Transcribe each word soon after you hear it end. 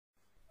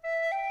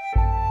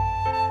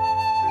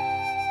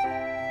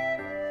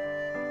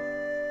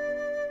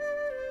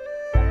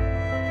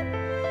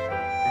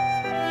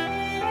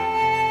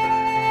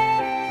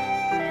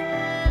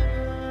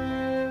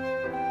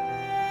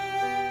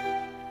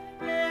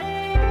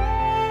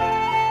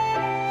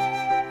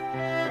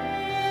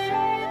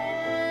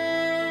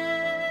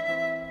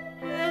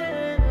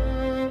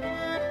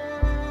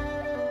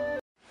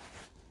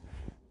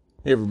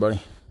Hey everybody,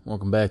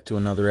 welcome back to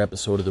another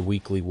episode of the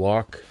Weekly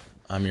Walk.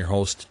 I'm your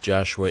host,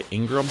 Joshua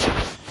Ingram.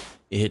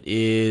 It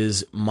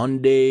is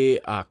Monday,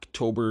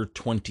 October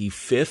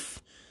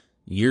 25th,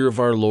 year of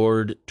our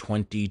Lord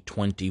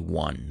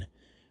 2021,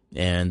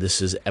 and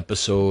this is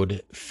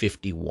episode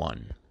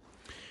 51.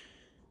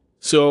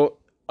 So,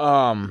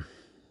 I'm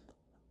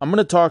going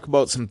to talk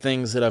about some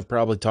things that I've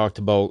probably talked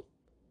about,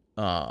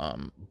 I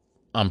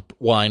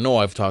know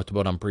I've talked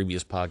about on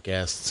previous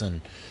podcasts,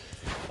 and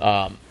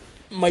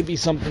might be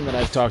something that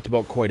I've talked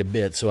about quite a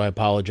bit, so I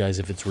apologize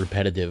if it's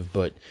repetitive,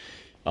 but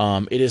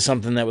it is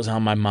something that was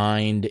on my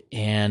mind,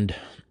 and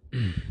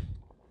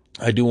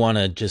I do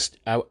want to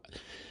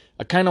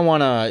I kind of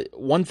want to,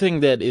 one thing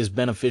that is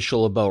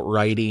beneficial about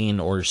writing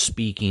or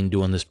speaking,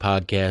 doing this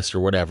podcast or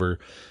whatever,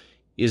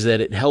 is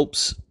that it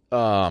helps,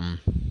 I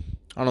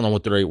don't know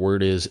what the right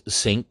word is,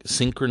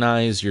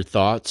 synchronize your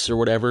thoughts or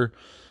whatever,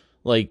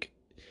 like,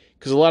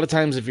 because a lot of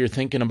times if you're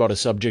thinking about a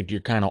subject, you're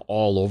kind of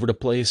all over the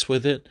place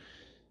with it.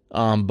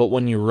 But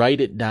when you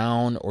write it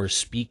down or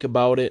speak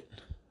about it,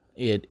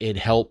 it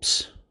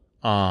helps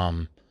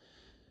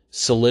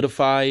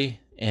solidify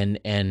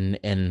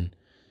and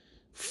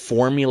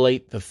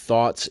formulate the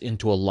thoughts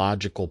into a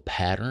logical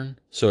pattern.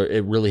 So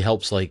it really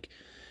helps, like,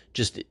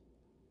 just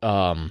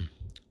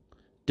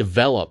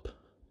develop,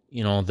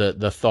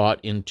 the thought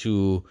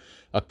into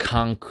a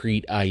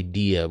concrete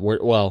idea.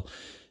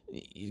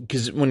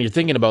 Because when you're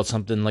thinking about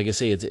something, like I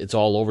say, it's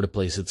all over the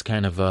place. It's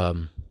kind of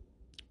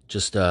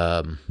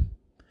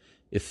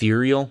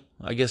ethereal,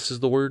 I guess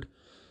is the word.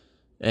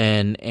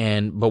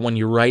 But when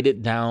you write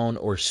it down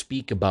or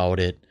speak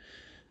about it,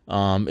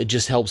 it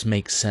just helps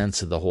make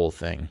sense of the whole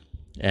thing.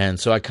 And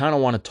so I kind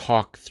of want to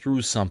talk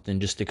through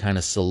something just to kind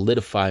of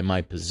solidify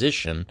my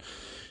position.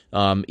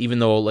 Even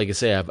though, like I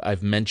say,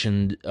 I've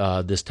mentioned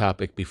this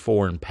topic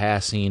before in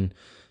passing.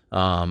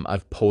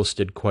 I've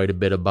posted quite a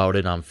bit about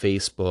it on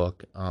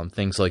Facebook,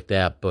 things like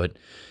that. But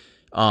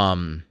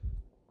I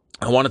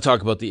want to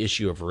talk about the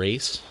issue of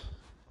race.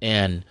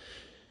 And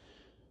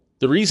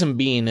the reason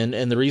being,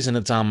 and the reason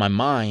it's on my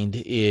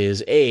mind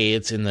is,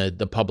 it's in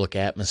the public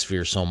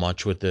atmosphere so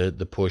much with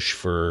the push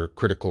for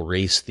critical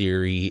race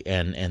theory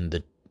and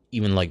the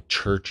even like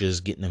churches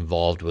getting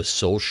involved with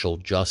social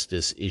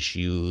justice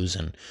issues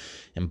and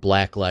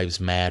Black Lives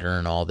Matter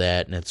and all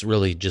that. And it's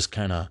really just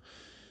kind of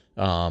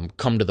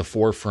come to the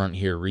forefront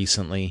here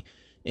recently.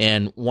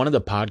 And one of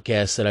the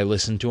podcasts that I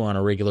listen to on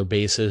a regular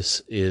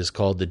basis is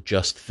called the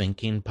Just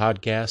Thinking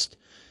podcast.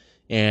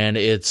 And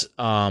it's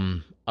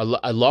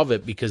I love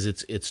it because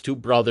it's two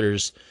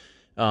brothers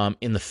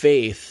in the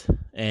faith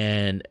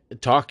and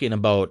talking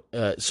about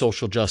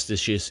social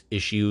justice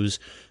issues,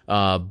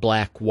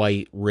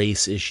 black-white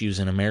race issues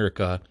in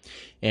America,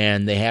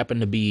 and they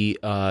happen to be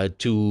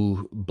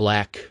two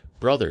black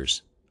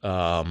brothers.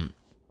 They're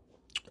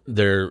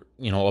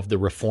of the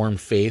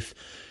Reformed faith,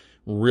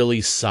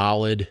 really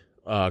solid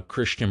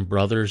Christian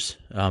brothers,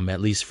 at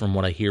least from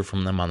what I hear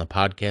from them on the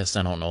podcast.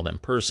 I don't know them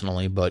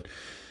personally, but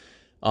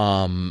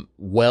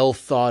well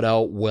thought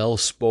out, well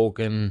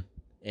spoken,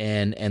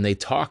 and they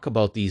talk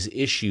about these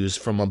issues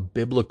from a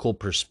biblical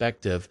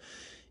perspective,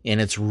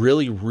 and it's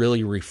really,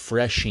 really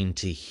refreshing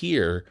to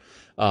hear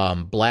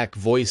black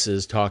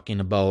voices talking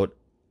about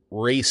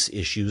race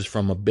issues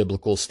from a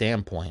biblical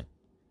standpoint,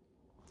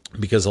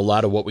 because a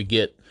lot of what we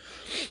get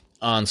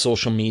on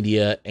social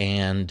media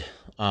and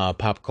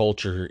pop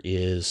culture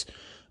is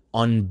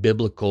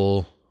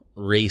unbiblical,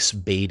 race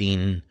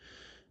baiting,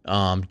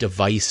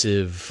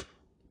 divisive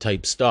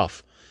type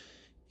stuff.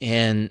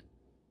 And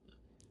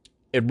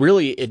it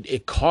really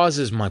it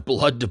causes my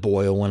blood to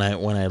boil when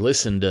I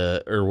listen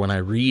to, or when I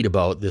read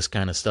about this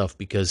kind of stuff,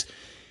 because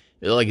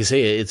like I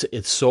say,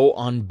 it's so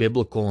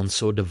unbiblical and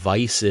so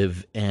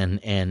divisive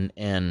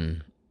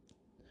and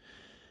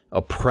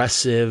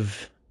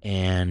oppressive,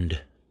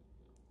 and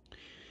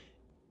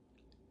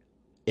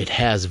it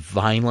has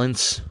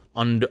violence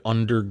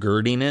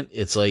undergirding it.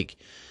 It's like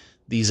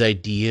these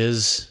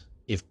ideas,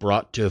 if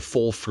brought to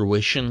full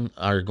fruition,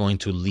 are going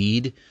to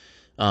lead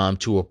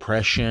to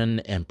oppression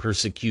and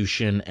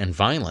persecution and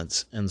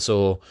violence. And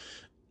so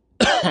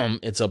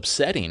it's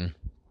upsetting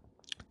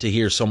to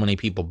hear so many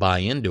people buy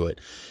into it,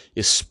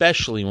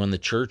 especially when the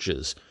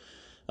churches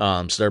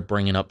start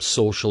bringing up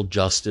social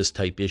justice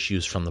type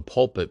issues from the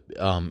pulpit.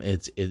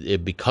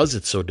 Because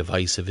it's so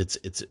divisive,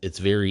 it's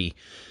very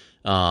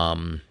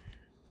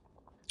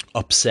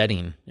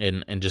upsetting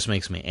and just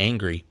makes me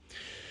angry.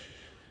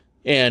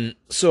 And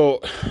so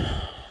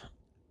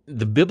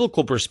the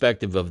biblical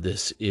perspective of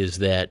this is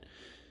that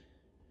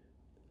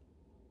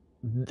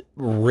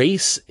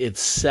race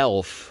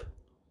itself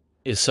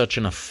is such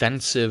an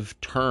offensive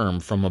term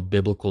from a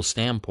biblical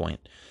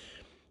standpoint.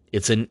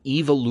 It's an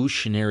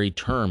evolutionary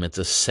term. It's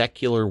a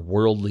secular,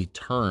 worldly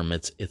term.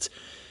 It's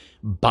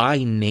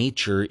by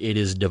nature, it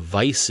is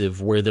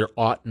divisive where there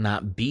ought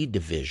not be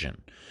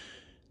division.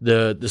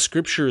 The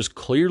scriptures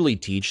clearly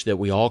teach that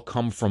we all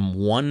come from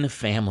one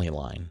family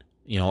line.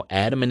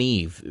 Adam and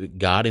Eve,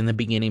 God in the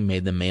beginning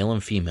made them male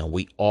and female.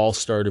 We all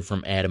started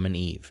from Adam and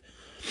Eve.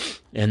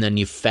 And then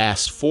you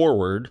fast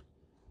forward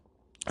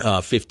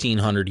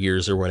 1,500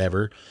 years or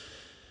whatever,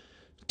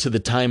 to the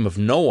time of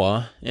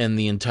Noah, and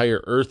the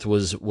entire earth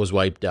was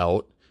wiped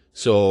out.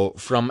 So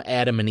from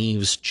Adam and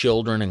Eve's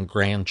children and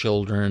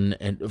grandchildren,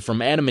 and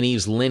from Adam and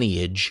Eve's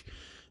lineage,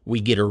 we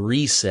get a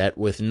reset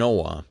with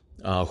Noah,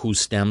 who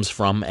stems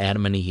from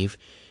Adam and Eve.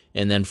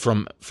 And then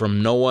from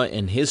Noah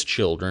and his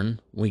children,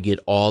 we get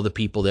all the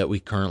people that we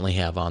currently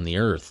have on the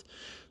earth.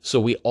 So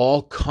we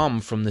all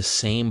come from the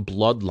same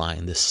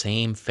bloodline, the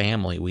same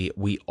family.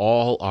 We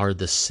all are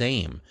the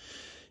same.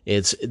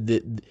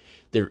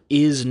 There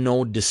is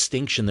no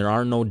distinction. There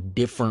are no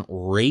different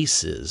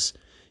races.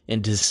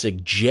 And to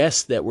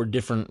suggest that we're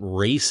different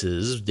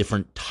races,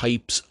 different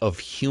types of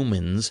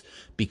humans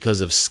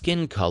because of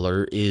skin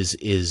color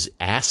is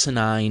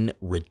asinine,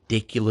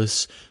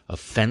 ridiculous,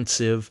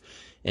 offensive,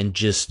 and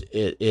just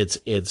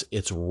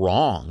it's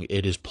wrong.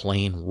 It is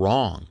plain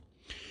wrong.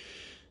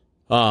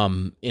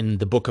 In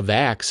the book of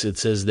Acts, it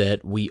says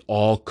that we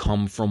all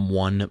come from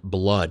one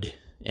blood,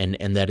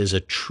 and that is a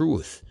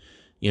truth.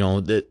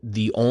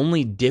 The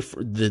only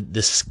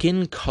the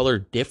skin color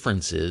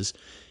differences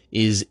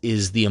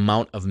is the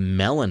amount of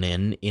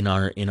melanin in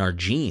our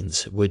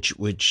genes,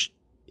 which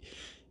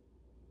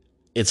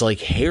it's like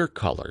hair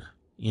color.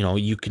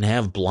 You can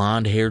have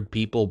blonde-haired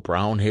people,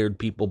 brown-haired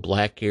people,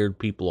 black-haired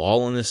people,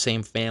 all in the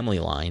same family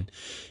line,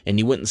 and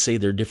you wouldn't say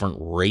they're different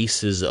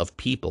races of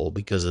people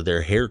because of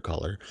their hair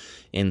color.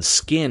 And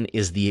skin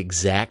is the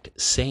exact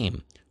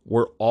same.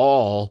 We're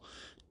all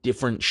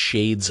different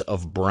shades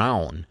of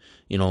brown.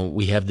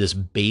 We have this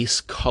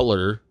base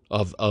color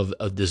of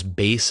this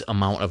base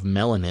amount of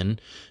melanin,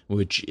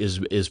 which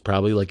is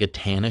probably like a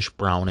tannish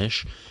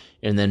brownish,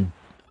 and then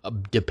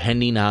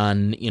depending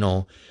on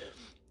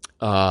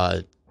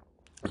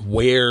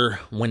where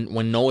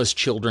when Noah's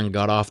children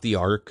got off the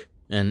ark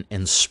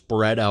and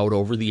spread out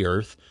over the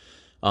earth,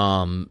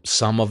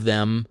 some of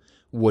them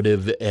would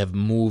have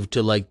moved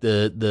to like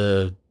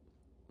the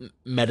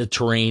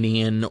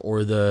Mediterranean or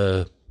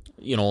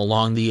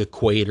along the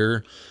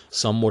equator.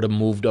 Some would have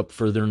moved up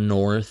further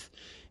north,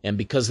 and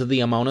because of the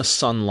amount of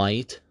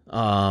sunlight,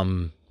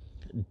 the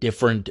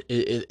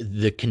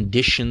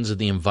conditions of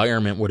the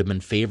environment would have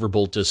been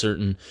favorable to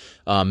certain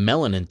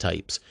melanin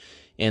types.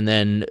 And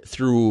then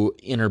through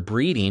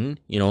interbreeding,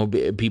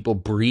 people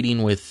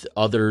breeding with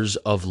others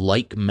of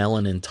like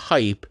melanin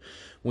type,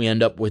 we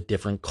end up with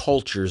different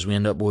cultures. We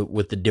end up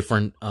with the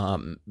different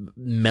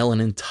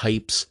melanin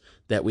types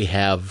that we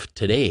have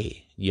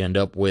today. You end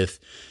up with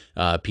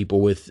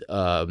people with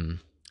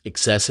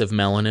excessive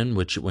melanin,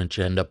 which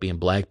end up being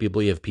black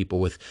people. You have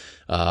people with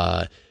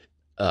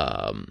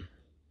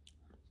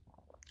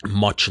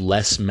much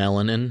less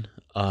melanin,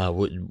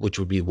 which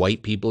would be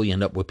white people. You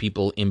end up with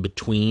people in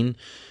between,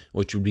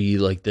 which would be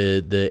like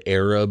the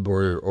Arab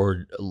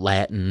or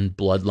Latin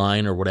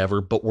bloodline or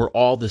whatever. But we're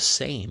all the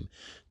same.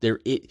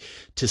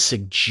 To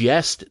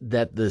suggest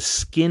that the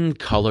skin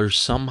color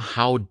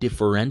somehow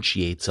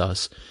differentiates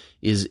us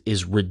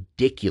is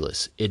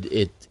ridiculous.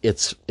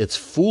 It's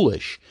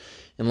foolish,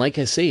 and like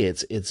I say,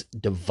 it's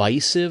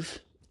divisive,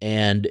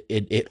 and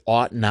it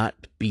ought not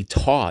be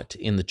taught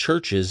in the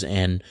churches.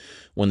 And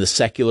when the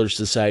secular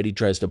society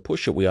tries to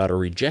push it, we ought to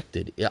reject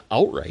it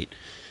outright,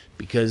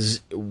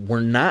 because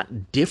we're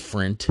not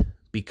different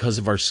because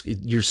of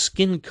your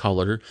skin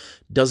color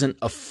doesn't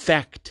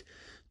affect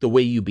the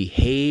way you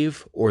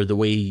behave or the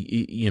way,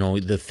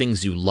 the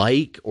things you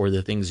like or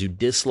the things you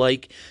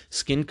dislike.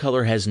 Skin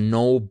color has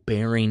no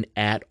bearing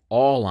at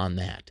all on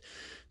that.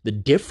 The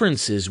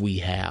differences we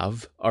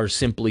have are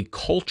simply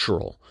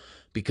cultural,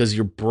 because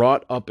you're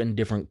brought up in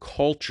different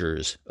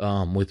cultures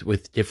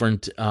with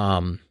different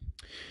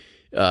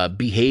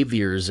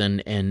behaviors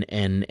and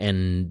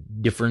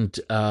different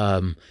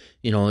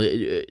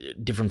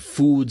different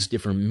foods,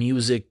 different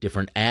music,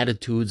 different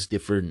attitudes,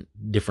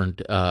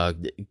 different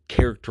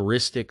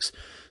characteristics.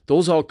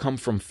 Those all come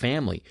from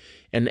family,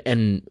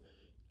 and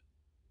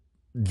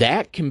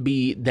that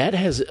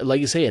has,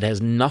 like I say, it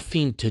has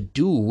nothing to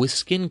do with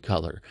skin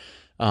color.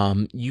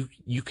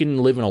 You can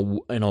live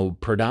in a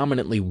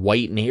predominantly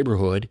white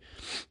neighborhood,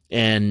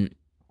 and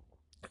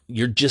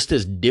you're just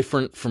as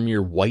different from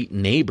your white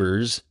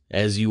neighbors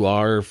as you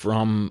are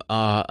from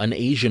an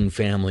Asian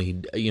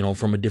family,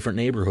 from a different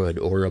neighborhood,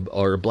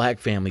 or a black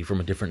family from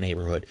a different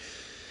neighborhood.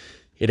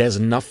 It has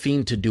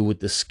nothing to do with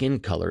the skin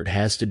color. It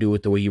has to do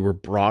with the way you were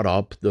brought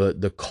up,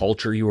 the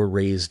culture you were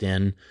raised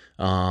in.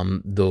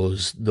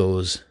 Those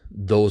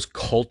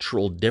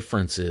cultural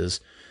differences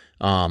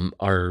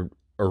are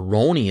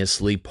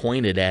erroneously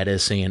pointed at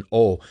as saying,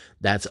 oh,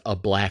 that's a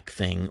black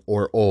thing,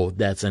 or oh,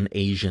 that's an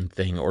Asian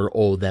thing, or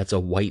oh, that's a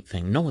white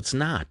thing. No, it's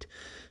not.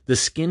 The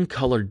skin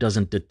color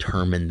doesn't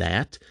determine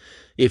that.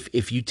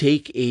 If you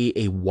take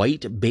a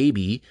white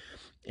baby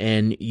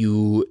and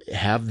you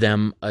have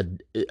them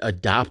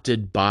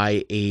adopted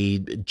by a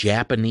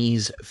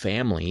Japanese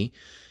family,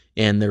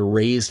 and they're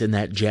raised in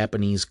that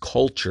Japanese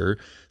culture,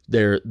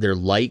 their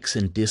likes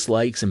and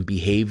dislikes and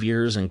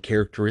behaviors and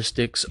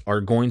characteristics are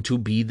going to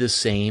be the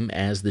same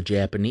as the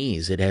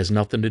Japanese. It has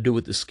nothing to do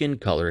with the skin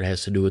color. It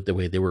has to do with the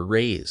way they were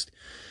raised.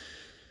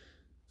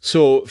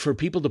 So for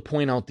people to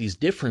point out these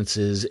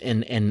differences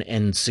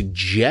and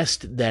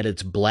suggest that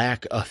it's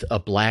black, a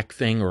black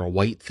thing or a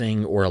white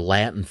thing or a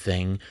Latin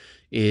thing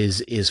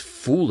is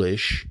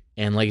foolish.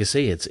 And like I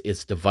say,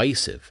 it's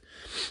divisive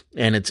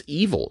and it's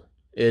evil.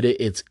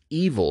 It's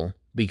evil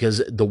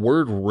because the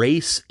word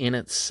race in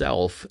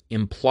itself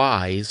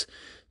implies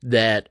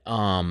that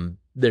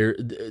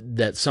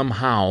that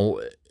somehow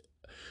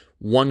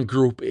one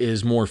group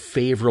is more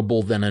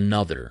favorable than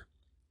another.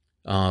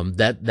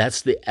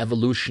 That's the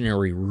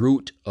evolutionary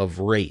root of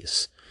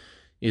race,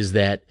 is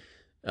that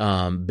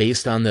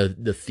based on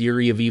the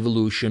theory of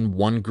evolution,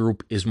 one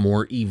group is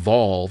more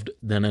evolved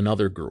than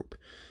another group.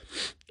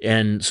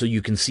 And so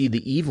you can see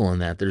the evil in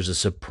that. There's a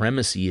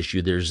supremacy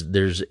issue.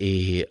 There's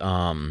a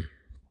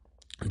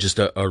just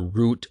a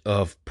root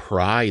of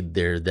pride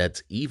there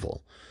that's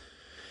evil.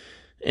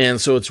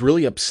 And so it's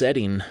really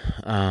upsetting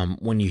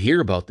when you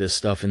hear about this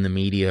stuff in the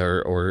media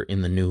or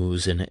in the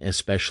news, and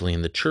especially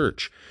in the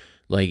church.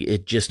 Like,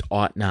 it just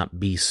ought not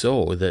be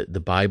so. The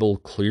Bible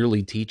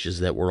clearly teaches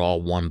that we're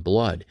all one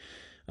blood.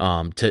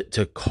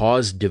 To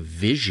cause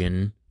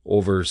division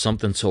over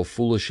something so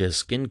foolish as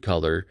skin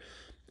color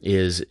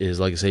is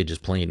like I say,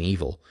 just plain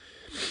evil.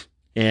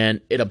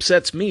 And it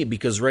upsets me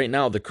because right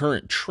now the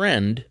current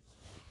trend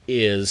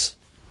is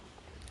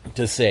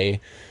to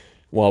say,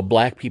 well,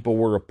 black people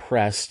were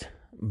oppressed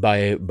by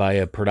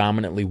a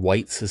predominantly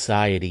white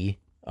society,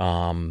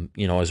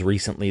 as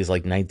recently as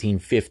like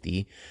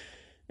 1950,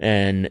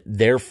 and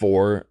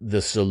therefore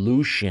the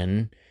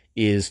solution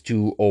is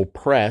to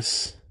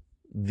oppress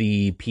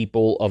the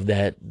people of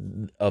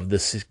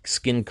the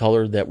skin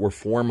color that were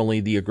formerly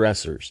the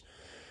aggressors.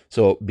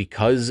 So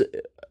because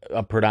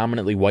a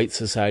predominantly white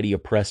society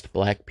oppressed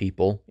black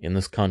people in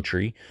this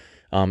country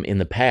in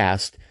the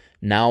past,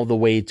 now the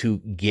way to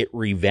get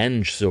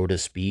revenge, so to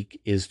speak,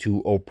 is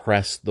to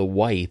oppress the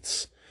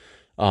whites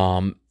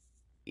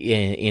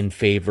in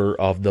favor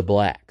of the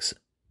blacks.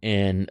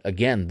 And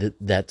again,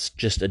 that's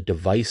just a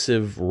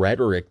divisive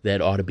rhetoric that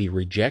ought to be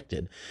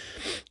rejected.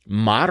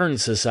 Modern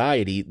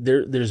society,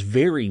 there's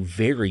very,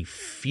 very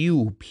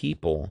few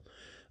people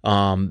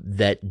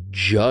that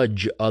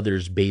judge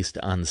others based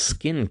on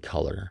skin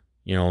color.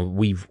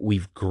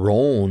 We've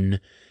grown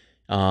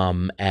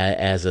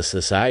as a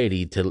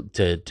society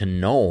to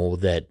know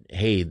that,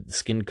 hey,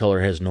 skin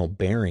color has no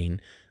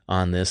bearing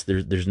on this.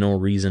 There's no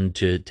reason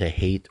to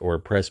hate or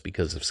oppress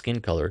because of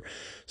skin color.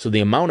 So the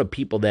amount of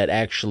people that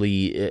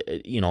actually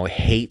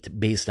hate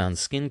based on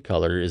skin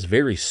color is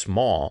very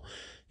small.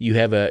 You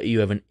have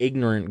an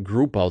ignorant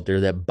group out there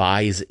that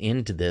buys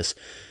into this,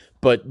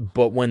 but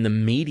when the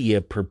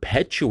media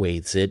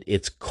perpetuates it,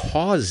 it's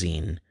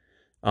causing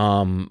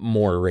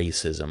more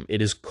racism.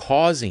 It is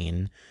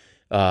causing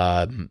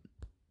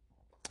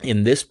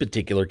in this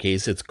particular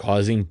case, it's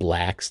causing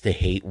blacks to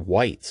hate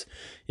whites.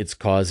 It's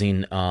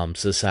causing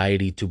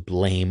society to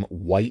blame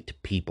white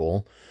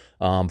people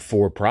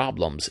for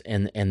problems,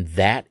 and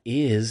that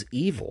is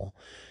evil.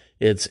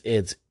 It's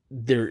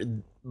there.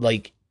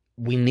 Like,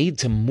 we need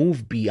to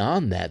move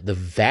beyond that. The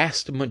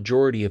vast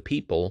majority of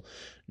people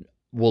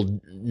will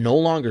no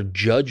longer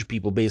judge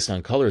people based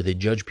on color. They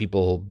judge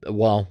people,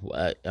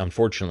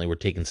 unfortunately, we're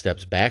taking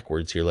steps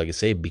backwards here, like I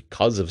say,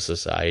 because of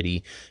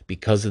society,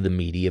 because of the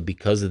media,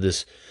 because of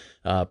this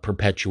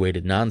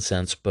perpetuated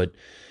nonsense. But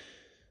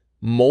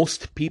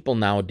most people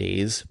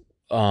nowadays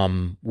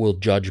will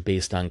judge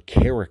based on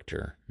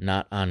character,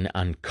 not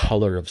on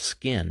color of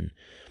skin.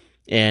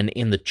 And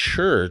in the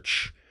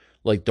church,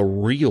 like the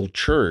real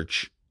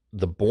church,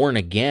 the born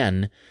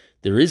again,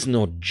 there is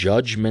no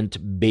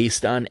judgment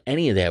based on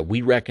any of that.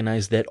 We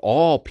recognize that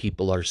all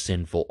people are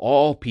sinful.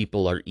 All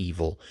people are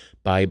evil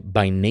by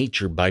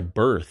nature, by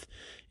birth,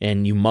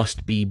 and you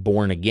must be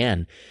born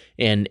again.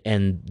 And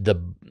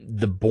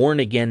the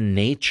born again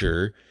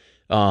nature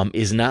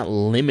is not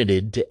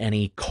limited to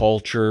any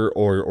culture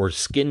or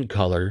skin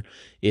color.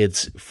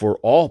 It's for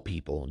all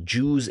people,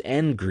 Jews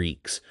and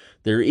Greeks.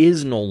 There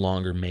is no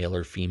longer male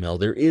or female.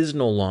 There is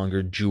no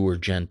longer Jew or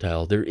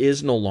Gentile. There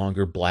is no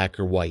longer black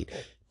or white.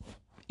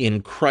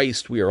 In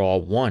Christ, we are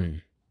all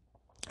one.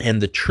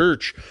 And the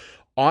church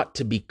ought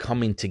to be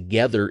coming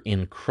together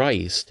in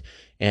Christ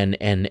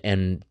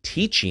and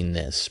teaching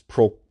this,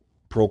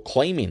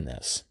 proclaiming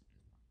this,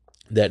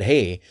 that,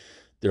 hey,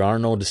 there are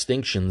no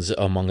distinctions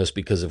among us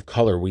because of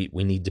color. We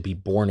need to be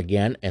born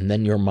again, and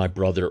then you're my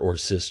brother or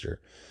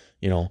sister.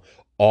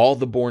 All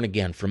the born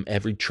again from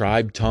every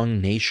tribe,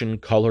 tongue, nation,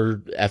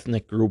 color,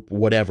 ethnic group,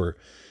 whatever.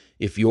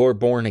 If you're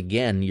born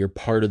again, you're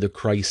part of the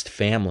Christ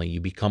family.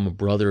 You become a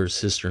brother or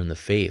sister in the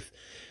faith.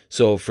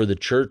 So for the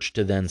church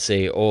to then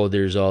say, oh,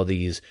 there's all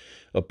these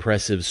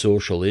oppressive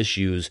social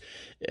issues,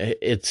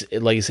 it's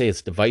like I say,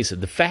 it's divisive.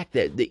 The fact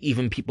that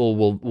even people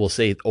will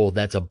say, oh,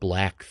 that's a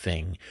black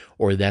thing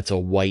or that's a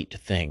white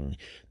thing,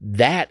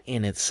 that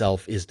in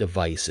itself is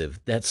divisive.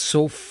 That's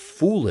so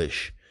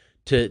foolish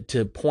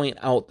to point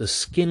out the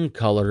skin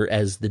color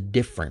as the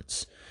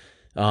difference.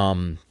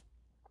 And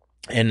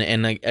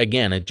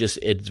again,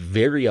 it's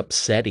very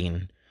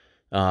upsetting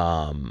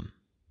to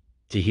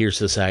hear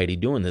society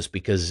doing this,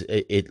 because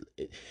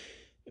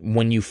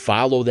when you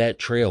follow that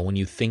trail, when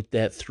you think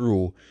that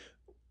through,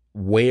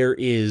 where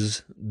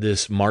is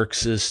this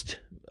Marxist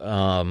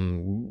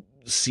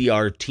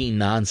CRT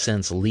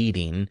nonsense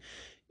leading?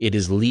 It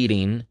is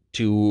leading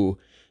to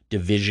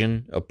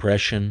division,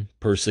 oppression,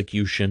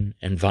 persecution,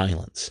 and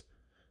violence.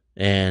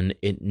 And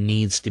it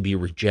needs to be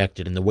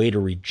rejected. And the way to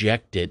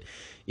reject it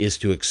is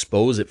to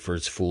expose it for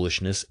its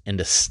foolishness and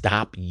to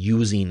stop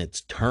using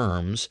its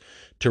terms,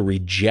 to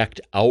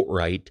reject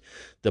outright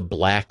the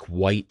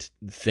black-white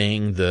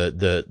thing,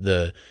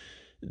 the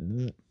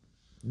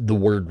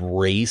word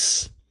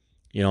race.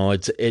 You know,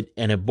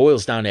 and it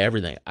boils down to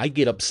everything. I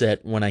get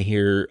upset when I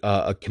hear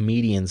a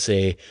comedian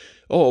say,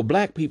 "Oh,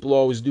 black people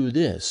always do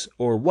this,"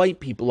 or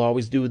 "white people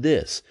always do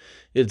this."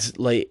 It's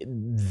like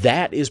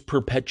that is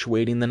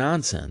perpetuating the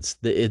nonsense.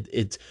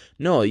 It's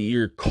no,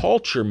 your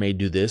culture may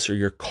do this or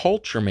your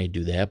culture may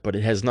do that, but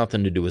it has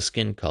nothing to do with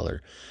skin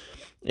color.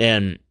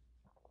 And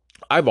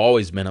I've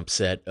always been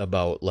upset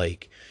about,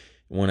 like,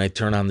 when I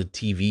turn on the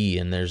TV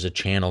and there's a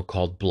channel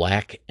called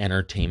Black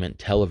Entertainment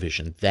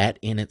Television. That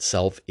in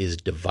itself is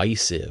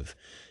divisive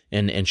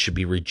and should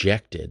be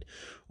rejected.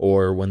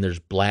 Or when there's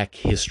Black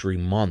History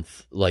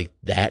Month, like,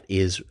 that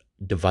is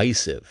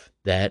divisive.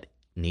 That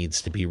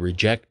needs to be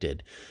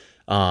rejected.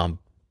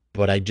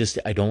 But I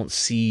don't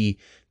see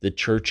the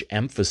church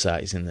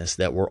emphasizing this,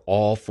 that we're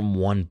all from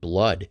one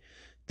blood.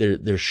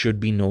 There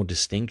should be no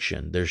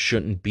distinction. There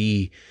shouldn't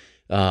be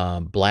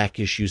black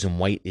issues and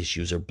white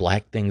issues, or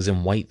black things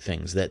and white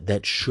things.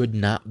 That should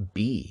not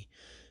be.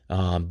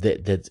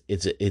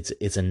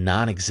 It's a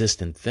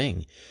non-existent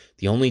thing.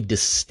 The only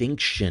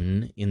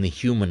distinction in the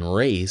human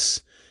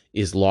race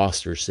is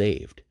lost or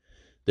saved.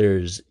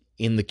 There's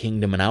in the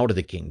kingdom and out of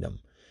the kingdom.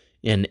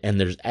 And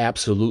there's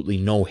absolutely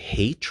no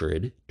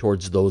hatred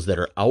towards those that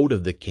are out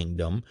of the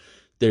kingdom.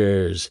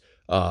 There's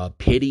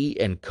pity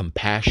and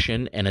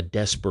compassion and a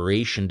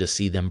desperation to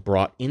see them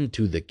brought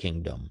into the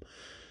kingdom.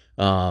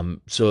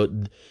 So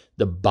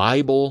the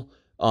Bible,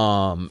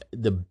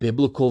 the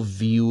biblical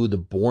view, the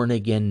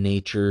born-again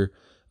nature,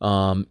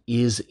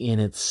 is in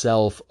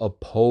itself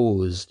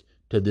opposed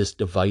to this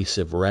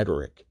divisive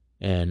rhetoric.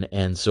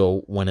 And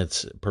so when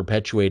it's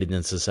perpetuated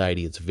in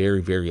society, it's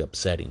very, very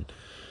upsetting.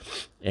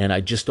 And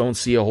I just don't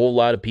see a whole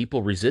lot of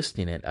people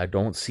resisting it. I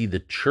don't see the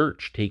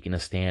church taking a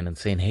stand and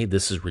saying, "Hey,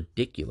 this is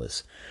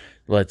ridiculous.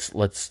 Let's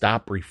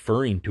stop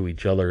referring to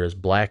each other as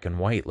black and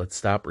white. Let's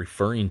stop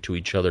referring to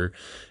each other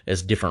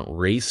as different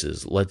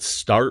races. Let's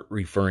start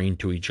referring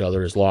to each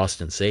other as lost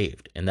and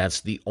saved." And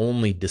that's the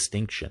only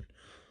distinction.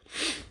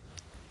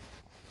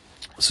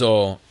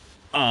 So,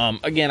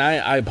 again,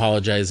 I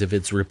apologize if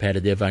it's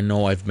repetitive. I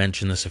know I've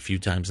mentioned this a few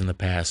times in the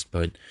past,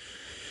 but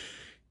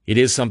it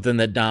is something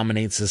that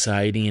dominates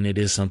society, and it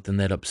is something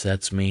that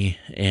upsets me.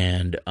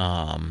 And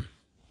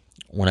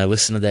when I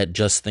listen to that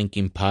Just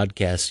Thinking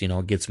podcast,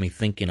 it gets me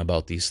thinking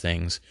about these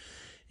things.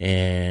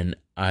 And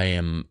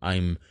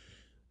I'm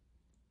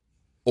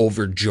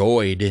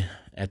overjoyed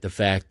at the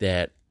fact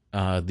that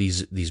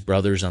these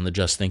brothers on the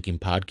Just Thinking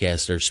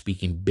podcast are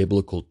speaking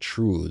biblical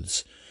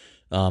truths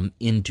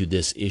into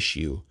this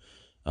issue.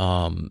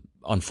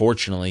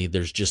 Unfortunately,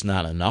 there's just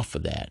not enough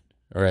of that.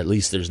 Or at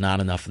least there's not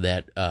enough of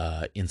that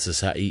in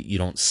society. You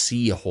don't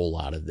see a whole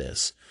lot of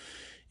this.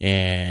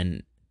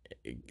 And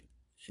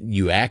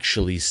you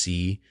actually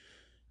see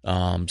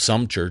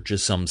some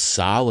churches, some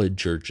solid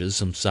churches,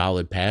 some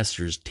solid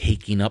pastors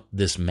taking up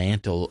this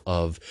mantle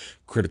of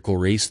critical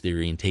race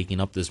theory and taking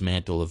up this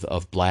mantle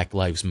of Black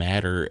Lives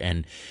Matter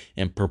and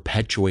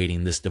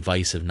perpetuating this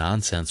divisive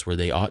nonsense where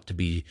they ought to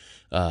be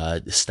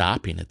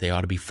stopping it. They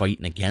ought to be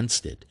fighting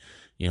against it.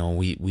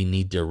 We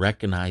need to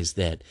recognize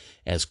that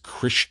as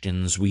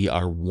Christians, we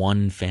are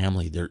one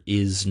family. There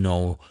is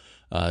no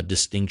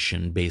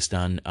distinction based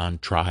on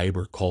tribe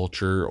or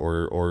culture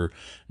or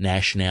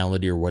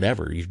nationality or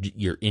whatever.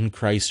 You're in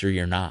Christ or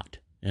you're not,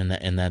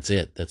 and that's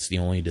it. That's the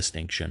only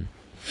distinction.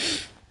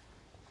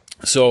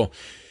 So,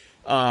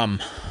 so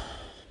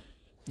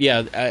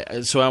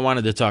I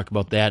wanted to talk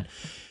about that.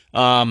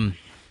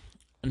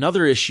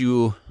 Another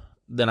issue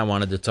that I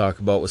wanted to talk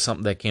about was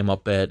something that came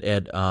up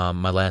at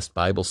my last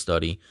Bible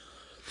study.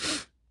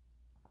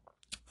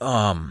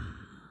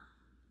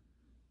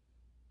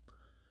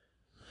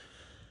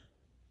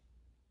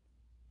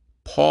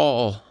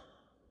 Paul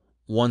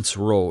once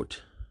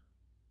wrote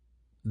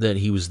that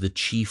he was the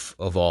chief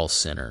of all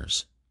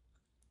sinners.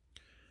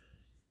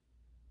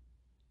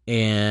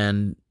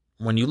 And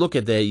when you look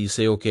at that, you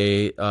say,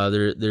 okay,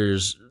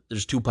 there's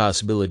two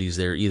possibilities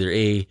there. Either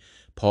A,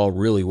 Paul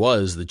really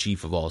was the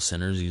chief of all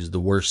sinners. He's the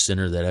worst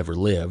sinner that ever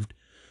lived.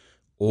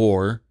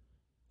 Or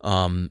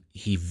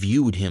he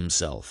viewed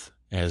himself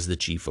as the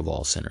chief of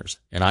all sinners.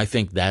 And I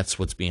think that's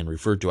what's being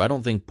referred to. I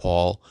don't think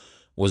Paul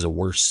was a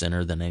worse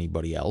sinner than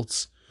anybody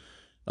else.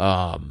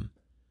 What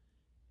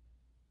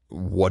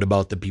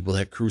about the people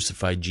that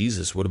crucified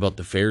Jesus? What about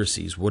the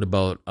Pharisees? What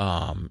about,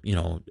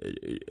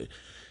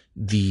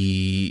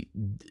 the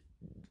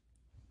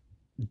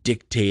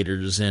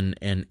dictators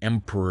and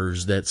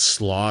emperors that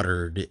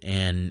slaughtered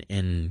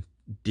and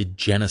did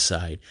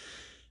genocide?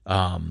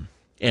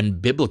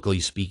 And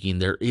biblically speaking,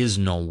 there is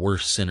no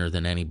worse sinner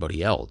than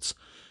anybody else.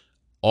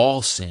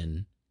 All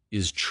sin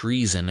is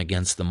treason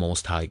against the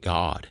Most High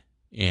God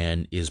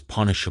and is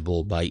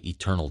punishable by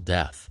eternal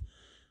death.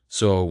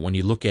 So when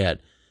you look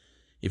at,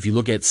 if you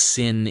look at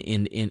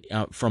sin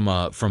from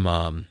a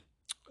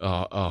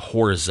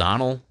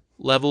horizontal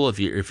level, if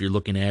you're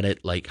looking at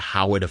it like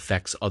how it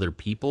affects other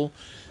people,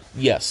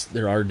 yes,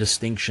 there are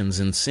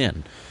distinctions in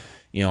sin.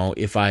 You know,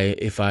 if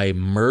I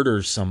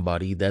murder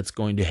somebody, that's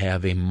going to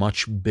have a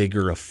much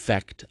bigger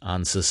effect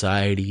on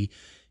society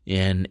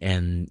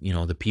and you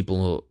know, the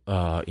people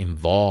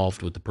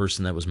involved with the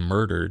person that was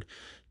murdered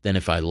than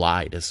if I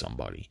lie to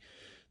somebody.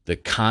 The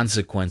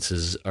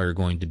consequences are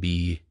going to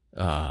be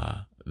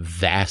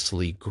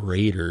vastly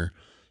greater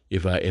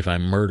if I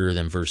murder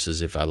them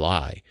versus if I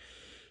lie.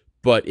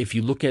 But if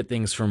you look at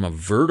things from a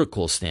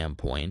vertical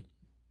standpoint,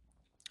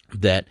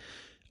 that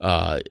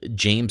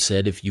James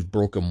said, if you've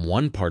broken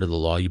one part of the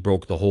law, you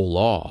broke the whole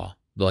law.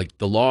 Like,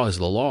 the law is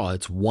the law.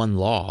 It's one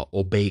law.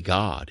 Obey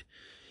God.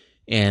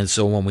 And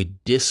so when we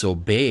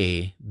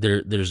disobey,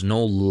 there's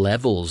no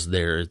levels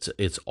there.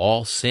 It's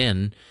all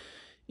sin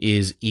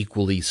is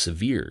equally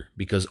severe,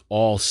 because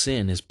all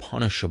sin is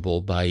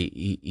punishable by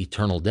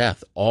eternal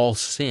death. All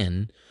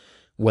sin,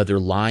 whether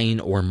lying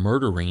or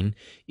murdering,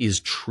 is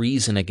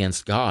treason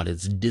against God.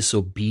 It's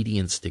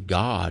disobedience to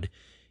God,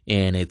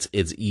 and it's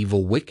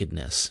evil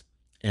wickedness.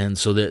 And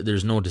so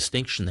there's no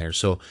distinction there.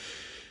 So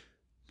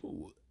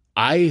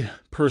I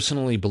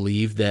personally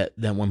believe that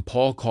when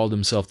Paul called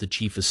himself the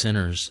chief of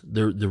sinners,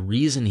 the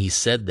reason he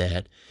said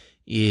that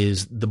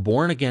is the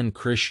born-again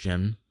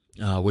Christian,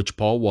 which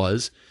Paul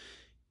was,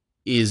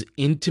 is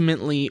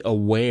intimately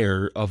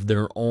aware of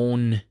their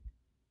own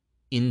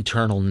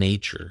internal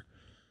nature.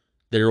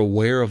 They're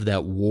aware of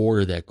that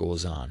war that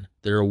goes on.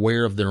 They're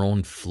aware of their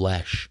own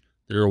flesh.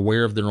 They're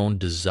aware of their own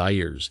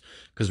desires,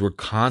 because we're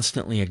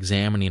constantly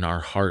examining our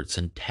hearts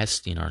and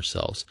testing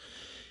ourselves.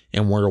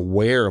 And we're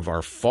aware of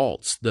our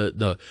faults.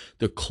 The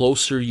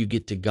closer you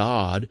get to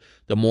God,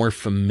 the more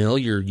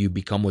familiar you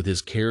become with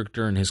His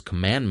character and His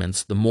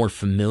commandments, the more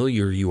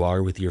familiar you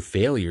are with your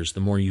failures,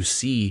 the more you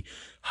see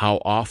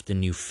how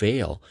often you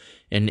fail.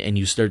 And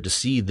you start to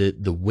see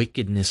the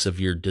wickedness of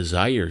your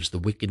desires, the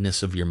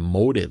wickedness of your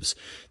motives,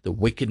 the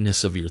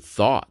wickedness of your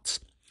thoughts.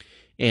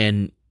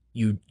 And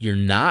you're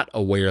not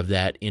aware of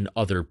that in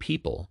other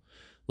people.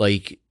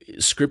 Like,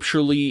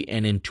 scripturally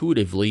and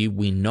intuitively,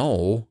 we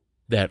know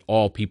that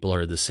all people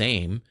are the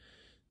same,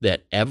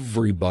 that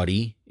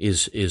everybody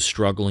is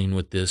struggling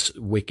with this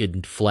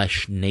wicked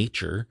flesh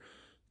nature,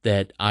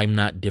 that I'm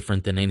not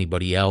different than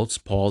anybody else.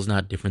 Paul's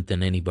not different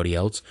than anybody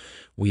else.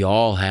 We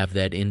all have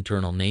that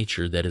internal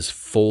nature that is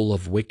full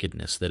of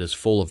wickedness, that is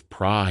full of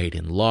pride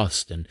and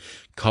lust and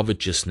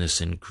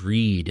covetousness and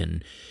greed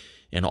and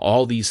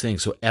all these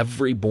things. So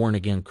every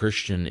born-again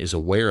Christian is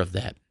aware of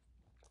that.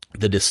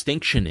 The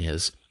distinction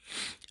is,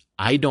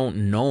 I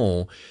don't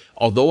know,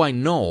 although I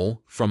know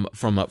from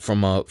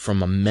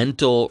a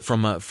mental,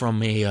 from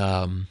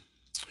a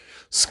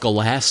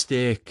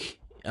scholastic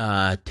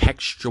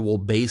textual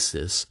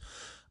basis,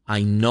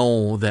 I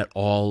know that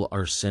all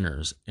are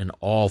sinners and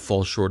all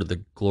fall short of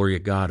the glory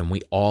of God, and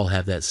we all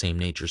have that same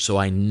nature. So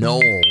I know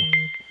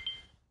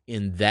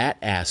in that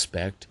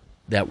aspect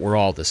that we're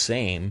all the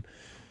same,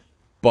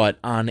 but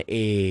on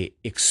a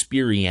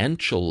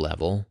experiential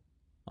level,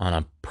 on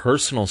a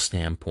personal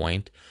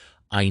standpoint,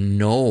 I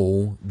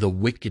know the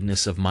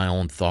wickedness of my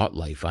own thought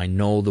life. I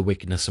know the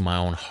wickedness of my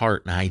own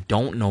heart, and I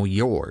don't know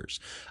yours.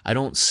 I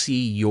don't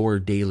see your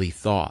daily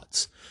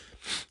thoughts.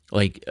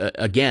 Like,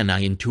 again, I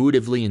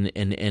intuitively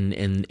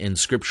and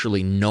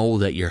scripturally know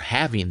that you're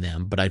having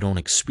them, but I don't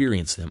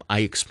experience them. I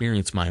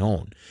experience my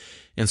own.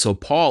 And so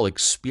Paul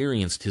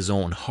experienced his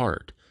own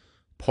heart.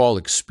 Paul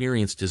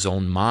experienced his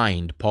own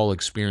mind. Paul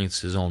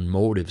experienced his own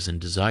motives and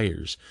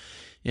desires.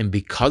 And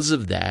because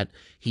of that,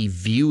 he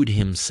viewed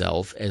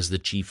himself as the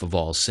chief of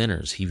all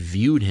sinners. He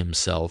viewed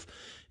himself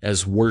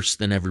as worse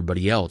than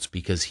everybody else,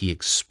 because he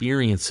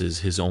experiences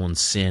his own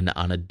sin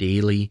on a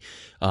daily,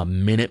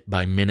 minute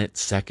by minute,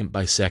 second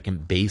by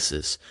second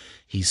basis.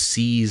 He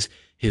sees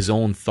his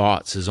own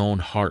thoughts, his own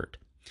heart.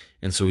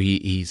 And so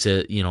he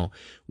said, you know,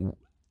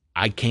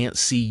 I can't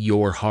see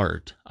your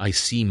heart. I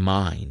see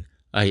mine.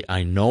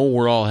 I know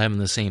we're all having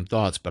the same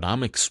thoughts, but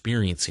I'm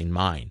experiencing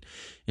mine.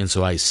 And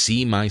so I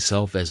see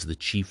myself as the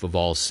chief of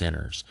all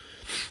sinners.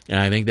 And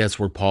I think that's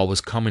where Paul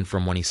was coming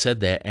from when he said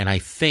that. And I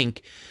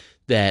think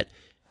that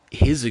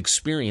his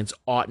experience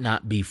ought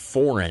not be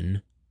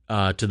foreign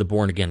to the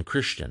born-again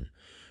Christian.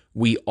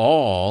 We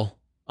all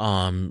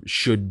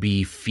should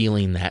be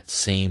feeling that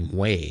same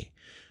way.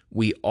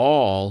 We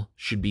all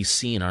should be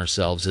seeing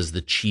ourselves as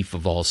the chief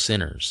of all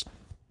sinners,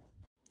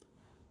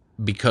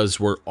 because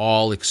we're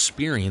all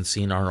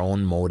experiencing our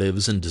own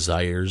motives and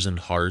desires and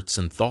hearts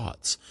and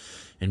thoughts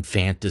and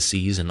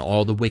fantasies and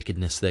all the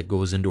wickedness that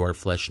goes into our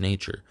flesh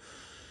nature.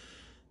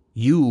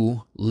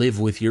 You live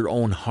with your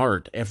own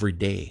heart every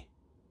day.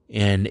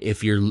 And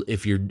if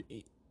you're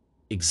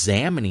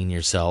examining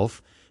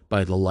yourself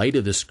by the light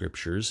of the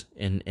scriptures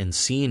and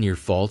seeing your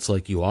faults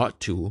like you ought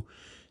to,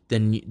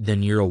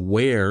 then you're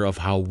aware of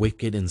how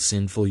wicked and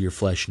sinful your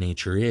flesh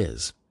nature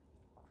is.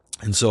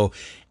 And so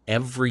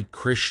every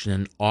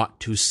Christian ought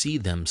to see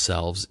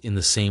themselves in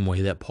the same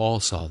way that Paul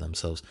saw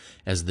themselves,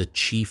 as the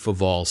chief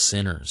of all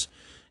sinners.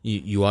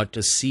 You ought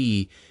to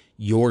see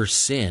your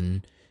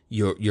sin,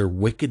 your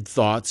wicked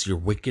thoughts, your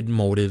wicked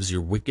motives,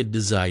 your wicked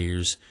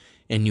desires,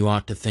 and you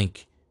ought to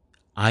think,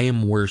 I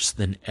am worse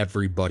than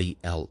everybody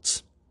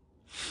else.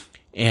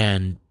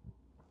 And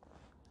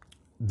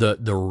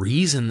the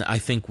reason I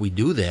think we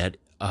do that,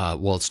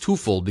 well, it's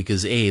twofold,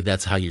 because A,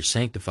 that's how you're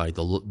sanctified.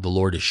 The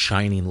Lord is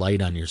shining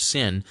light on your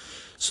sin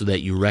so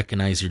that you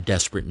recognize your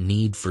desperate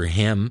need for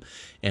Him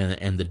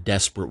and the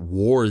desperate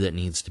war that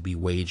needs to be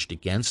waged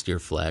against your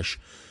flesh.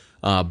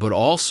 But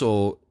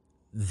also,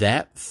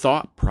 that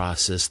thought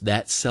process,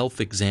 that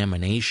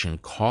self-examination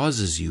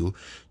causes you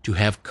to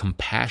have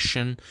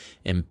compassion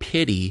and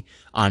pity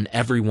on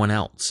everyone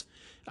else.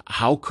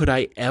 How could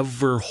I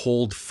ever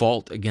hold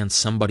fault against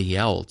somebody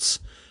else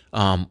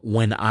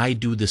when I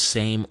do the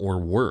same or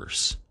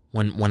worse?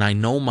 When I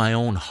know my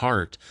own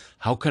heart,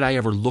 how could I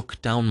ever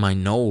look down my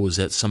nose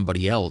at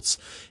somebody else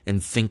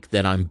and think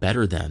that I'm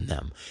better than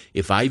them?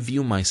 If I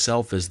view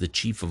myself as the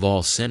chief of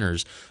all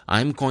sinners,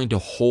 I'm going to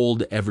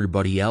hold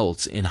everybody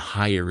else in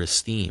higher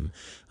esteem.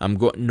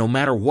 No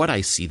matter what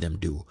I see them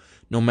do,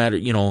 no matter,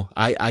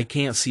 I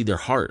can't see their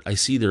heart. I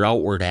see their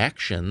outward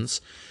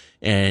actions.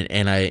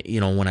 And I,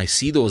 when I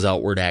see those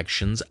outward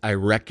actions, I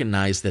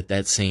recognize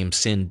that same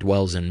sin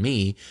dwells in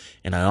me.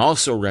 And I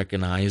also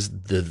recognize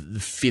the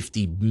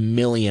 50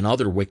 million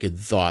other wicked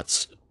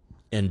thoughts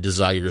and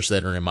desires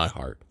that are in my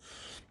heart.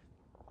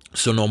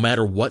 So no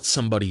matter what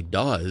somebody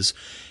does,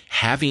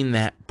 having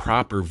that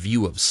proper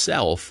view of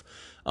self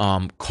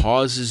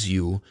causes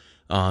you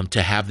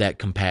to have that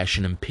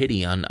compassion and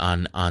pity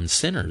on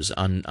sinners,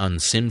 on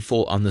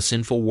the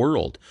sinful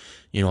world.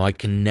 I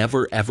can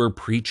never ever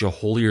preach a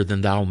holier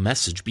than thou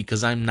message,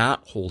 because I'm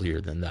not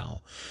holier than thou,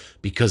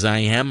 because I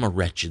am a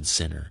wretched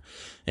sinner.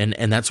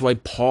 And that's why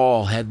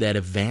Paul had that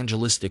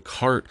evangelistic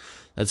heart.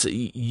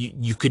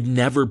 You could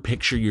never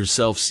picture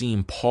yourself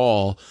seeing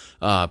Paul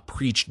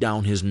preach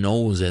down his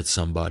nose at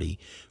somebody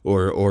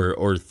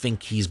or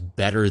think he's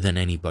better than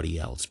anybody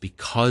else,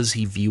 because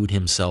he viewed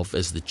himself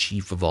as the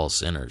chief of all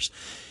sinners.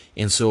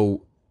 And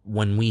so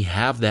when we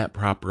have that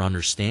proper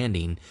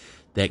understanding,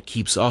 that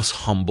keeps us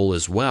humble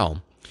as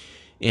well.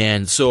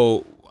 And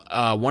so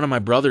one of my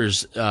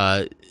brothers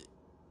at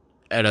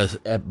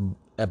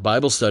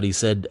Bible study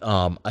said,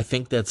 I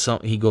think that's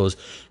something, he goes,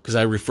 because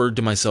I referred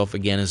to myself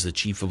again as the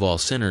chief of all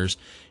sinners,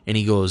 and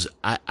he goes,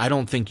 I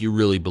don't think you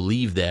really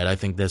believe that. I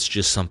think that's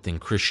just something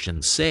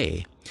Christians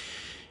say.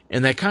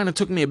 And that kind of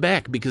took me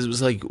aback, because it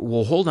was like,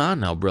 well, hold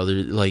on now, brother.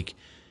 Like,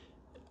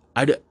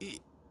 I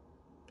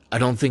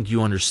don't think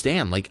you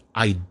understand. Like,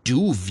 I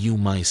do view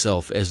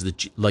myself as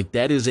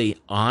that is a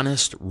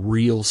honest,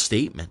 real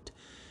statement,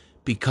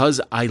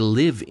 because I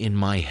live in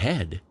my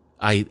head.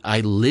 I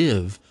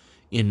live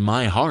in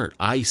my heart.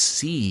 I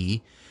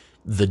see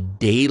the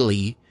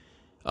daily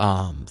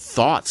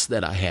thoughts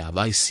that I have.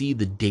 I see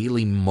the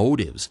daily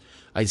motives.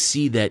 I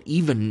see that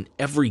even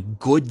every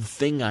good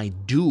thing I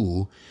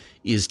do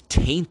is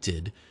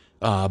tainted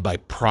by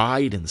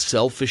pride and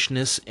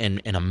selfishness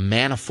and a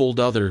manifold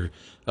other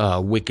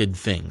wicked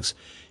things.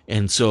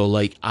 And so,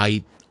 like,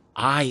 I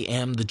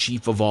am the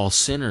chief of all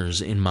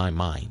sinners in my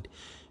mind.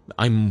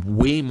 I'm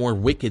way more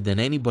wicked than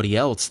anybody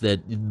else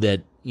that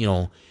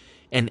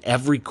and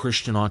every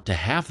Christian ought to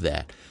have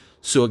that.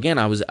 So again,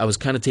 I was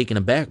kind of taken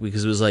aback,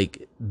 because it was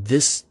like,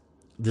 this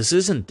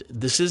isn't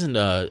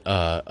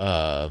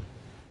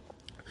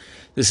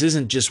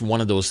just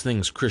one of those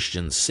things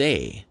Christians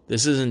say.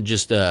 This isn't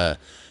just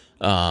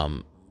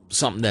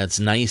something that's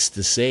nice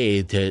to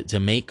say to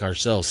make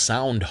ourselves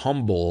sound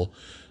humble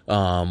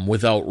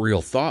without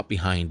real thought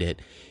behind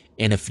it.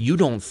 And if you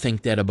don't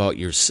think that about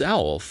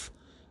yourself,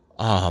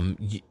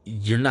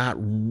 you're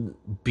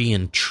not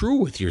being true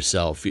with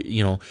yourself.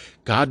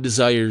 God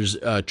desires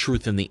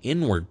truth in the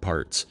inward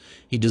parts.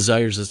 He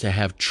desires us to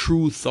have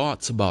true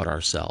thoughts about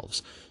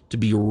ourselves, to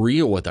be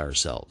real with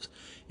ourselves.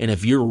 And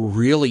if you're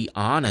really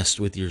honest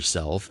with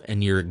yourself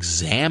and you're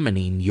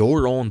examining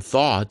your own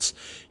thoughts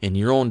and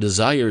your own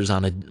desires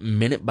on a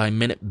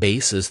minute-by-minute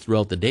basis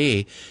throughout the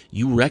day,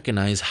 you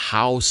recognize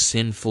how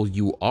sinful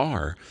you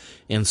are.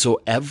 And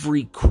so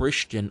every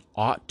Christian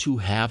ought to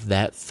have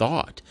that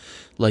thought.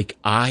 Like,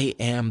 I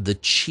am the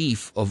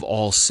chief of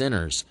all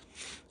sinners.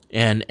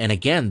 And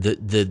again,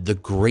 the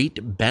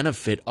great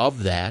benefit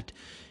of that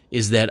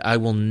is that I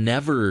will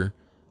never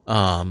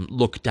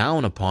look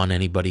down upon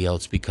anybody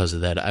else because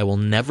of that. I will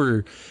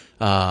never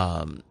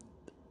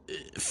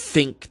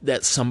think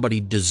that somebody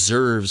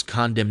deserves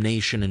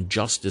condemnation and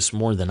justice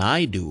more than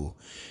I do.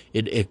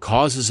 It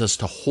causes us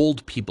to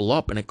hold people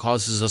up, and it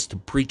causes us to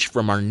preach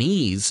from our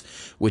knees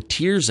with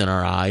tears in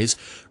our eyes,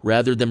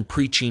 rather than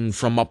preaching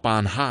from up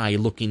on high,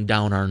 looking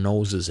down our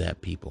noses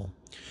at people.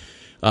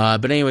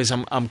 But anyways,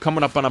 I'm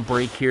coming up on a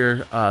break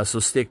here, so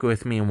stick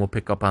with me and we'll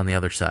pick up on the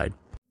other side.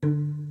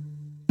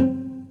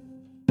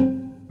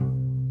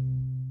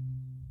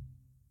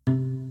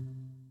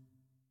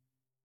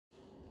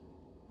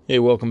 Hey,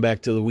 welcome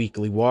back to the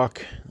Weekly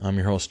Walk. I'm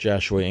your host,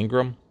 Joshua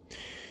Ingram.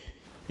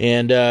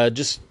 And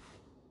just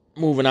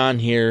moving on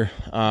here,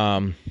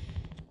 the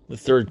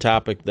third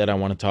topic that I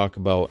want to talk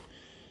about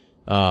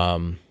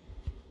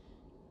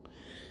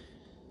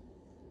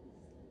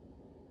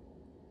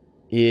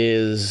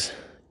is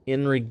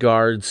in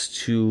regards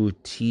to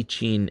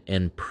teaching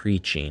and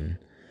preaching.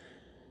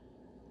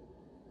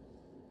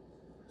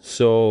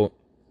 So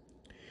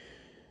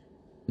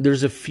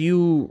there's a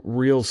few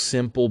real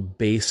simple,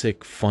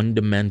 basic,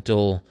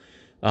 fundamental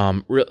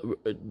 2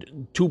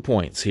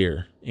 points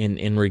here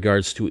in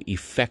regards to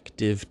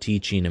effective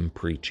teaching and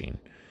preaching.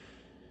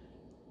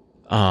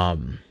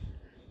 Number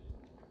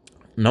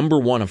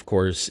one, of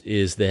course,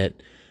 is that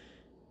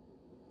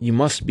you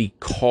must be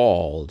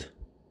called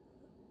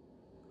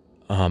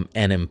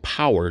and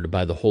empowered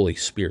by the Holy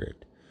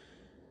Spirit.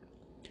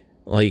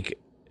 Like,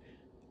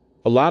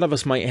 a lot of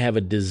us might have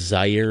a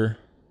desire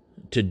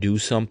to do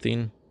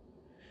something,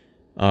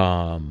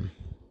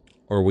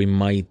 or we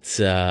might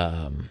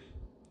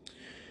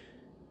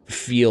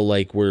feel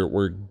like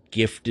we're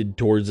gifted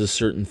towards a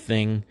certain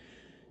thing,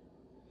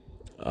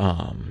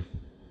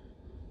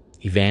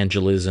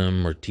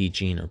 evangelism or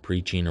teaching or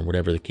preaching or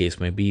whatever the case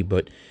may be.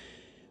 But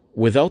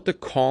without the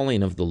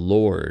calling of the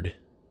Lord,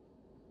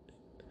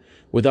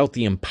 without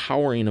the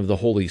empowering of the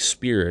Holy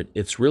Spirit,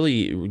 it's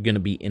really going to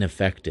be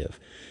ineffective,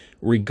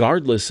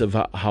 regardless of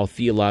how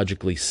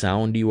theologically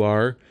sound you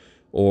are,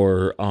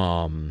 or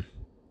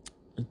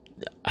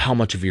how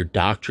much of your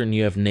doctrine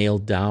you have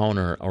nailed down,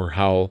 or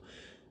how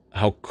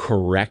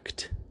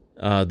correct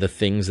the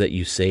things that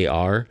you say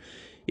are.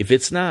 If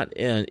it's not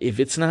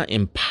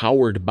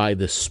empowered by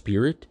the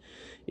Spirit,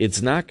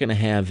 it's not going to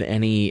have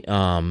any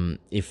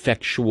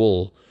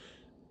effectual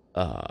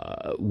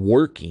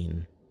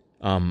working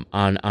on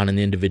an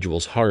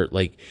individual's heart.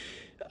 Like,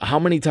 how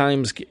many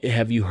times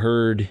have you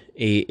heard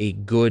a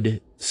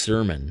good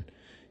sermon?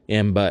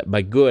 And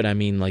by good, I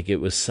mean like it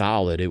was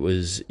solid. It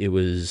was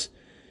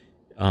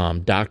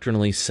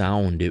doctrinally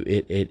sound.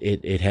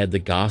 It had the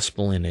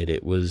gospel in it.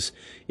 It was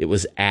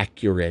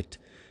accurate,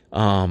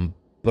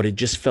 but it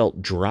just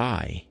felt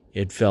dry.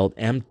 It felt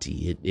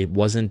empty. It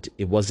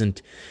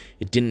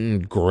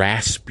didn't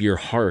grasp your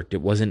heart.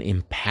 It wasn't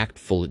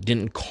impactful. It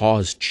didn't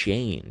cause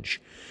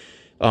change.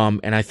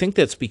 And I think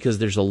that's because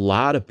there's a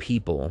lot of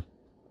people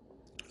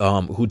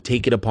who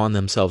take it upon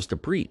themselves to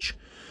preach.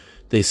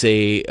 They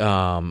say,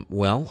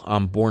 well,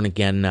 I'm born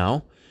again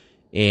now,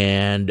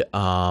 and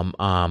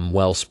I'm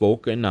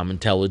well-spoken, I'm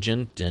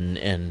intelligent,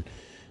 and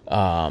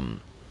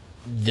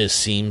this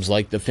seems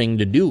like the thing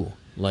to do.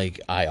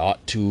 Like, I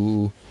ought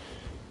to,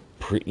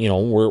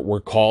 we're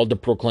called to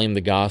proclaim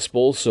the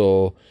gospel,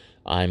 so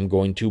I'm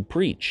going to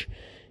preach.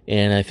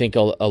 And I think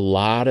a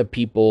lot of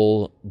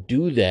people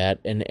do that,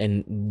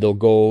 and they'll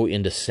go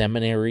into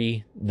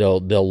seminary.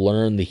 They'll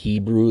learn the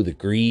Hebrew, the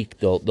Greek.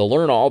 They'll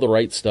learn all the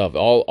right stuff,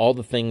 all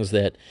the things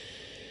that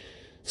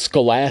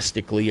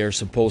scholastically are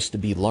supposed to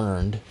be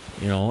learned,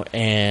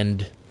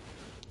 and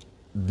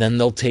then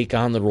they'll take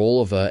on the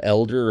role of an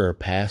elder or a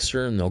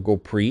pastor, and they'll go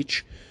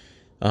preach.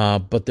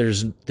 But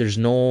there's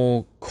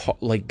no,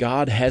 like,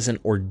 God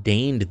hasn't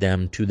ordained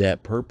them to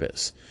that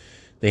purpose.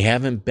 They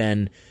haven't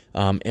been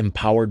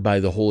empowered by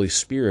the Holy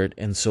Spirit,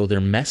 and so their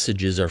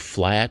messages are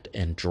flat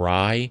and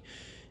dry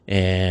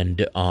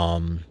and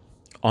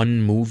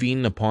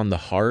unmoving upon the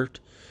heart.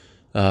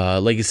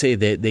 Like I say,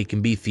 they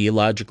can be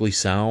theologically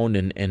sound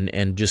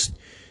and just,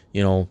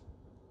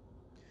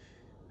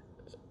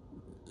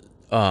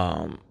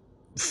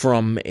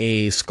 from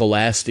a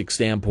scholastic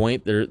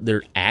standpoint,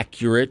 they're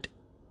accurate,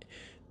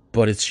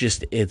 but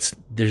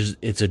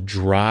it's a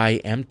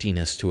dry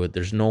emptiness to it.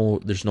 There's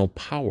no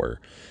power.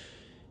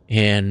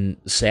 And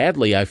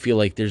sadly, I feel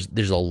like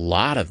there's a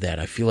lot of that.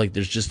 I feel like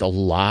there's just a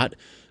lot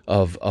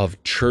of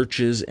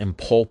churches and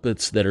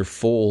pulpits that are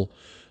full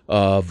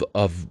of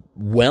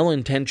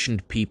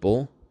well-intentioned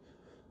people,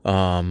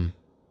 or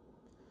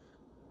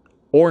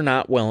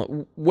not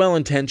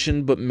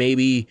well-intentioned, but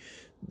maybe,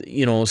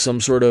 some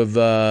sort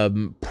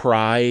of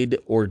pride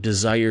or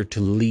desire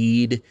to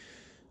lead,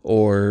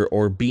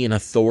 or be an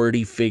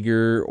authority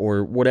figure,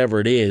 or whatever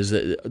it is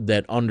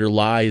that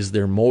underlies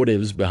their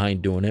motives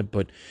behind doing it.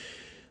 But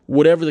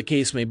whatever the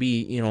case may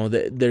be,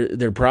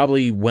 they're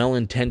probably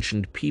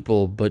well-intentioned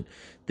people, but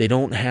they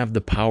don't have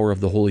the power of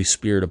the Holy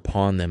Spirit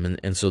upon them,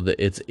 and so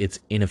it's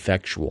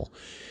ineffectual.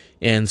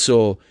 And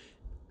so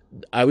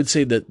I would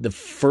say that the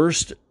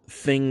first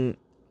thing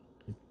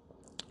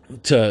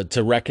to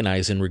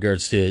recognize in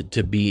regards to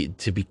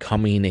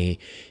becoming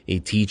a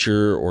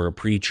teacher or a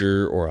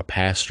preacher or a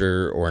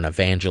pastor or an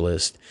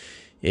evangelist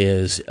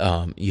is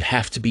you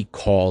have to be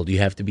called, you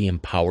have to be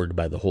empowered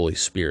by the Holy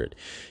Spirit.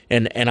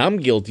 And I'm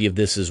guilty of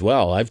this as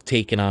well. I've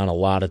taken on a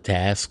lot of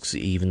tasks,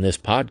 even this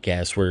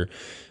podcast, where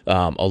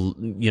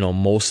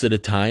most of the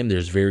time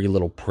there's very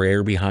little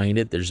prayer behind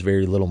it. There's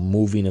very little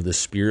moving of the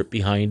Spirit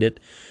behind it.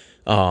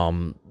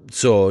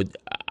 So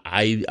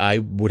I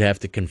would have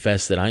to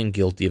confess that I'm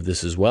guilty of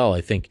this as well.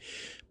 I think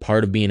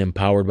part of being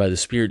empowered by the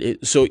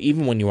Spirit. So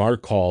even when you are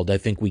called, I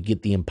think we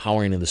get the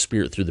empowering of the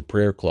Spirit through the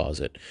prayer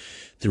closet,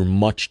 through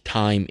much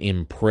time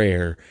in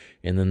prayer,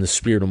 and then the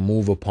Spirit will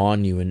move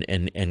upon you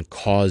and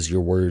cause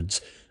your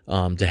words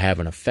to have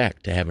an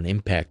effect, to have an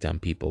impact on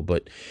people.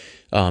 But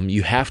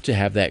you have to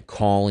have that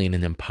calling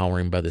and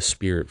empowering by the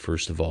Spirit,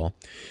 first of all.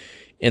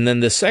 And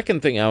then the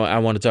second thing I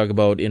want to talk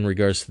about in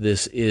regards to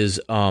this is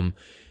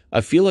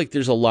I feel like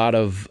there's a lot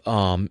of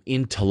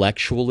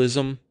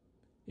intellectualism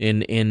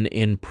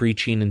in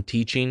preaching and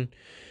teaching.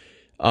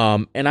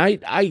 And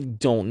I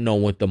don't know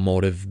what the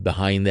motive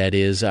behind that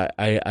is.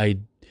 I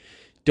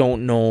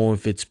don't know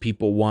if it's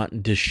people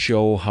wanting to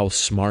show how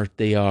smart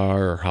they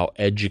are or how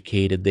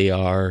educated they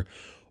are,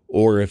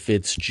 or if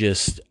it's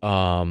just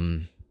a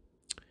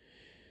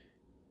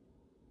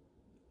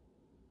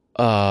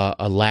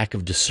lack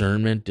of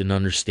discernment and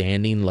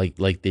understanding,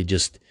 like they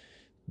just,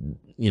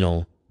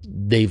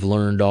 they've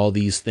learned all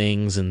these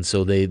things, and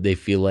so they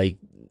feel like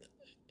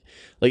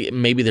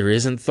maybe there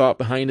isn't thought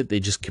behind it. They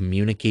just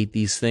communicate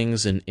these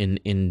things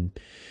in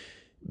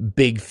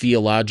big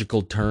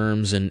theological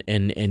terms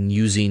and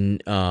using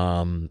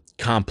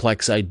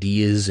complex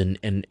ideas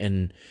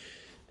and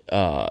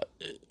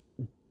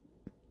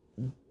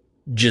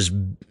just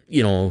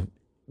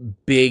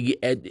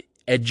big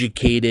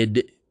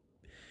educated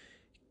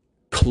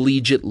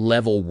collegiate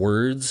level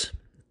words.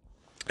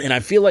 And I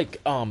feel like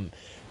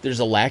there's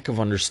a lack of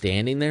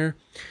understanding there.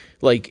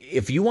 Like,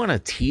 if you want to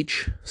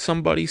teach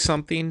somebody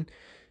something,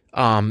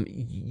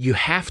 you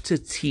have to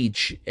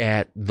teach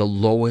at the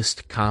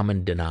lowest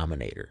common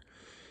denominator.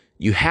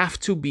 You have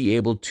to be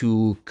able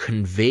to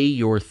convey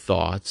your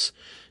thoughts.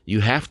 You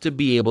have to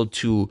be able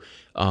to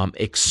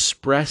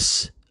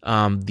express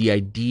the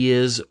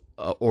ideas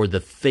or the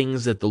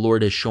things that the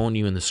Lord has shown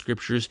you in the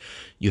scriptures.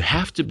 You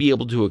have to be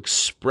able to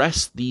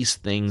express these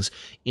things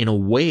in a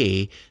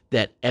way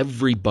that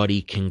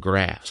everybody can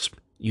grasp.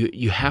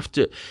 You have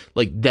to,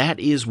 that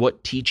is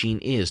what teaching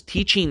is.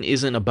 Teaching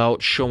isn't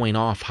about showing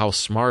off how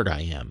smart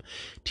I am.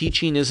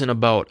 Teaching isn't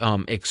about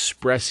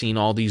expressing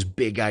all these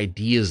big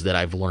ideas that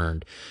I've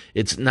learned.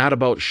 It's not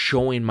about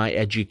showing my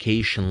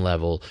education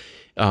level.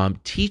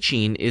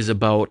 Teaching is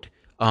about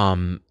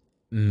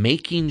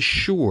making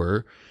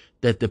sure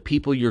that the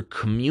people you're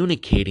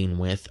communicating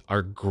with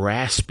are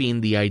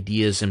grasping the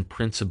ideas and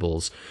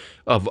principles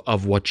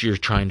of what you're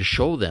trying to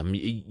show them.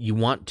 You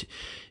want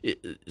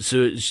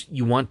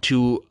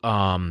to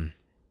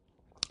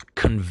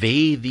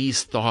convey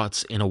these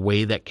thoughts in a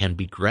way that can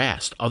be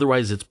grasped.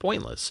 Otherwise, it's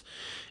pointless.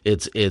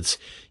 It's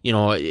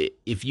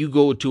if you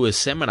go to a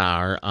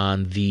seminar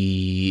on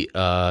the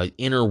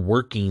inner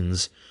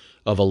workings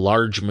of a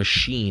large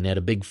machine at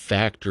a big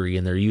factory,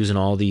 and they're using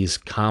all these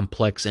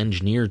complex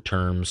engineer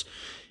terms,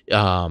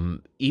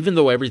 even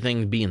though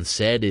everything being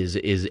said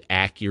is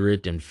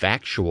accurate and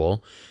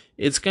factual,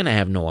 it's going to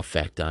have no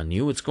effect on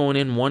you. It's going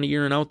in one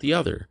ear and out the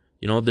other.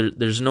 You're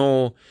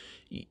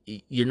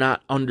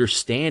not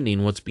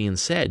understanding what's being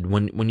said.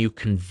 When you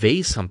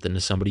convey something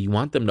to somebody, you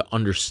want them to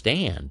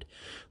understand.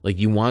 A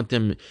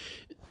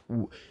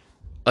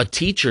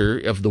teacher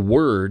of the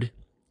word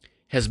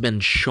has been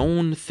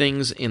shown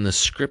things in the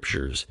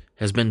scriptures,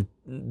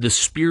 the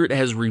Spirit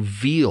has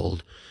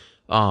revealed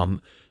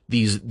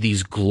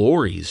these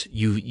glories.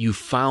 You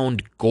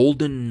found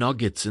golden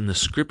nuggets in the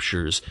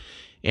scriptures,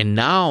 and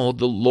now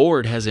the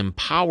Lord has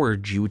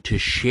empowered you to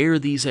share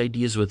these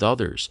ideas with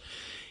others.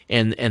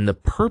 And the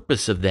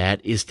purpose of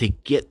that is to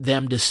get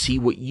them to see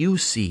what you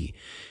see.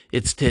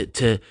 It's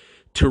to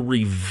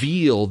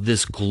reveal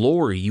this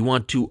glory. You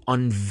want to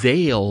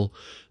unveil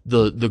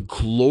the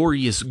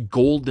glorious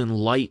golden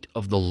light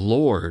of the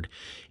Lord.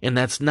 And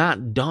that's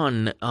not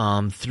done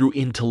through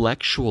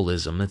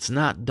intellectualism. It's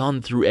not done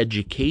through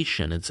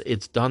education.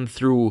 It's done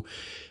through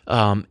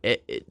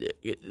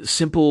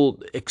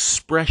simple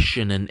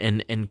expression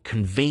and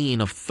conveying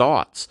of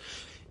thoughts.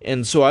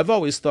 And so I've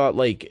always thought,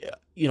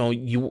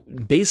 you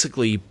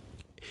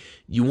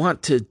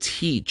want to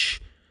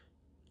teach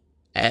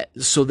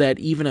so that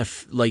even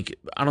if,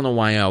 I don't know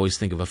why I always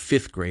think of a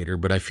fifth grader,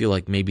 but I feel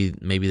like maybe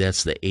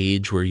that's the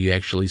age where you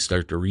actually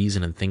start to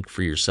reason and think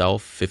for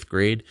yourself, fifth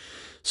grade.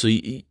 So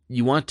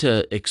you want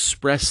to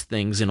express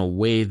things in a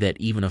way that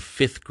even a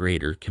fifth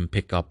grader can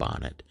pick up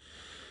on it.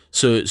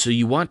 So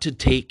you want to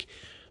take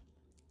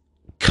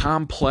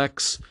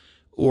complex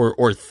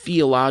or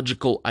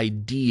theological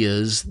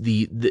ideas,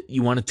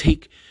 you want to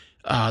take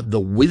the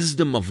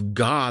wisdom of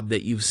God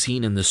that you've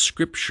seen in the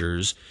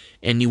scriptures,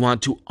 and you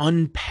want to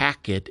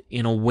unpack it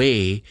in a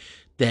way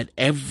that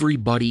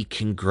everybody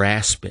can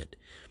grasp it.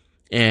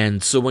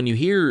 And so when you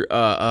hear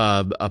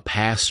a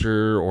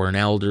pastor or an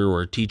elder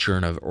or a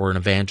teacher or an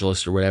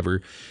evangelist or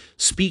whatever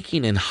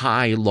speaking in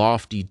high,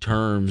 lofty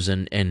terms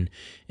and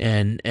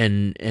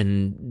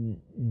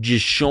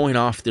just showing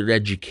off their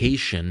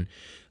education,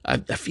 I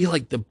feel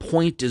like the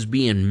point is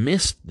being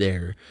missed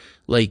there.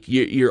 Like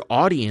your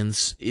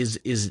audience is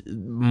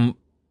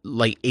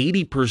like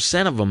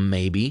 80% of them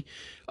maybe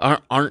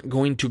aren't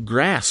going to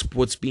grasp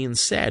what's being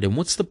said. And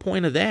what's the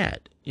point of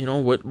that?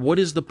 What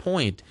is the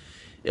point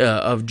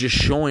of just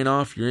showing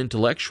off your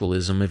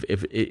intellectualism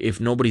if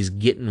nobody's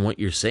getting what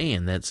you're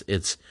saying?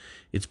 It's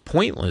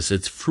pointless.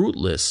 It's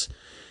fruitless.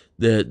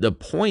 The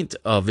point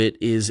of it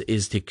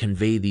is to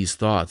convey these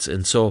thoughts.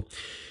 And so,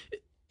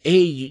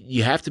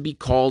 you have to be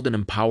called and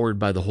empowered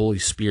by the Holy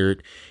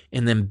Spirit,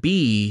 and then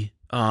B,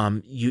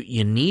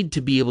 you need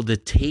to be able to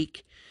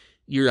take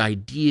your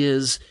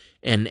ideas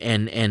and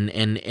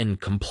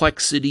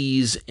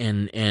complexities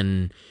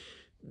and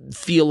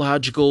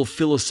theological,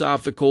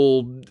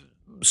 philosophical,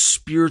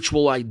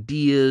 spiritual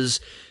ideas,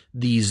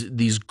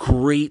 these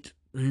great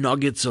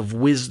nuggets of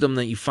wisdom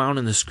that you found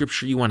in the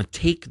scripture. You want to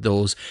take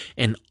those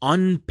and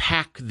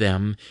unpack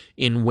them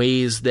in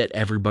ways that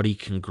everybody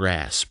can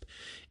grasp.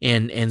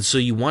 And so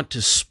you want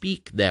to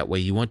speak that way.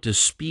 You want to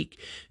speak,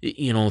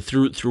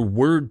 through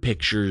word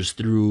pictures,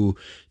 through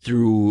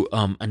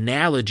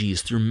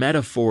analogies, through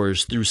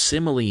metaphors, through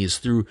similes,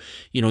 through,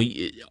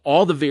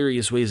 all the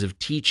various ways of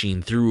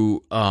teaching.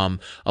 Through a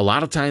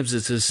lot of times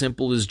it's as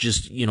simple as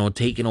just,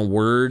 taking a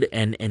word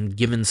and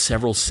giving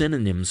several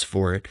synonyms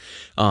for it,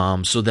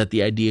 so that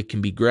the idea can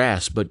be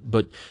grasped.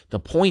 But the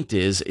point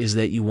is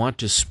that you want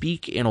to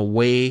speak in a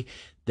way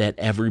that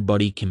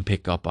everybody can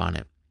pick up on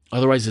it.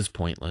 Otherwise, it's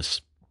pointless.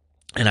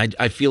 And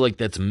I feel like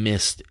that's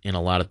missed in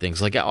a lot of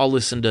things. Like, I'll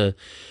listen to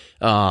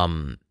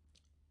some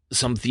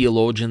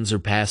theologians or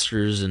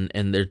pastors,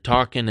 and they're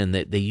talking, and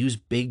they use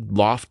big,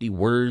 lofty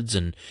words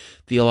and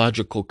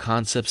theological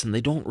concepts, and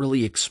they don't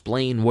really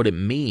explain what it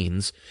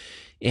means.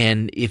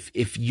 And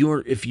if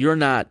you're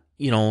not,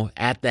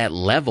 at that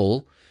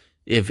level,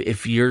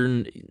 if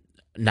you're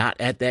not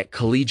at that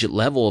collegiate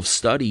level of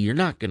study, you're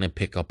not going to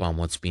pick up on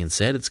what's being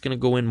said. It's going to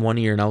go in one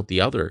ear and out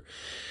the other.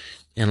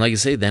 And like I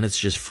say, then it's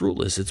just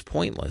fruitless. It's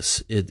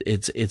pointless.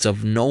 It's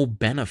of no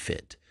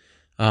benefit.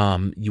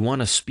 You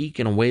want to speak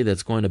in a way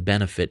that's going to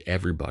benefit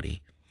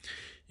everybody.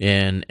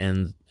 And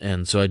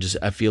so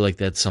I feel like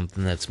that's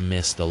something that's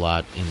missed a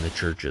lot in the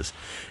churches.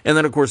 And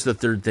then, of course, the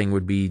third thing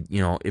would be,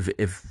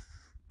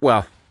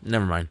 well,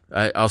 never mind.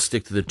 I'll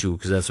stick to the two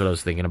because that's what I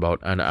was thinking about.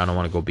 I don't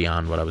want to go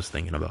beyond what I was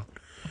thinking about.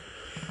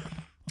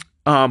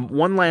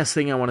 One last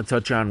thing I want to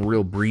touch on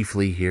real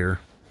briefly here.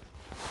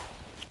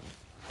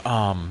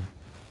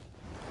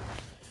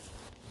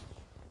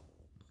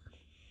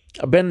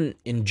 I've been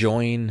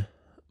enjoying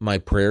my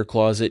prayer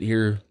closet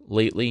here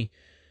lately,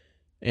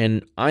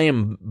 and I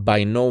am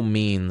by no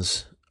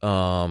means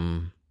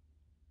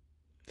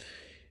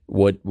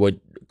what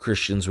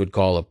Christians would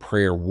call a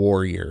prayer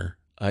warrior.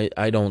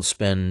 I don't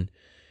spend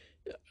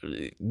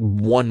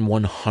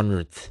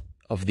 1/100th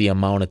of the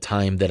amount of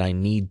time that I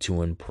need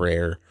to in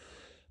prayer.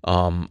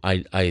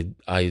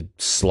 I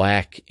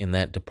slack in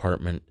that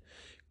department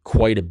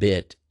quite a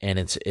bit, and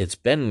it's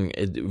been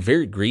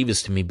very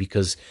grievous to me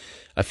because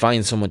I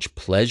find so much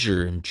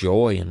pleasure and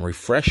joy and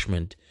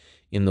refreshment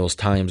in those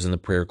times in the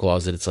prayer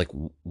closet. It's like,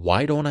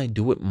 why don't I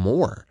do it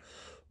more?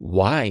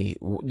 Why?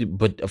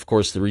 But of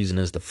course, the reason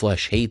is the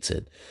flesh hates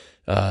it.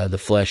 The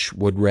flesh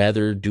would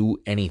rather do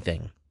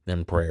anything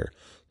than prayer.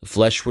 The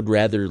flesh would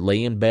rather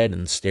lay in bed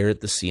and stare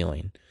at the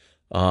ceiling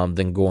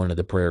than go into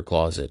the prayer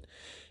closet.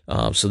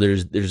 So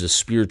there's a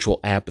spiritual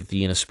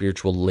apathy and a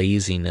spiritual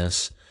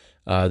laziness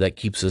that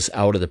keeps us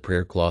out of the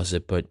prayer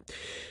closet. But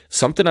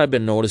something I've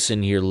been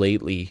noticing here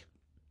lately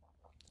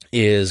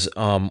is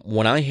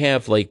when I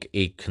have like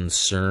a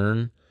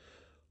concern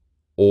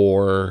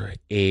or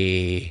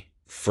a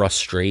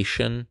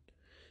frustration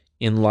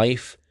in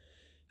life,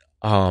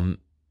 and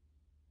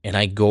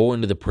I go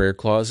into the prayer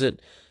closet,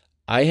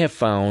 I have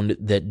found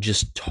that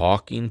just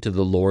talking to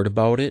the Lord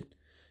about it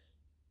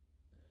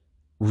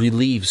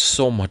relieves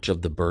so much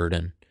of the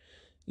burden.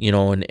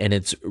 And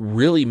it's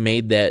really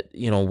made that,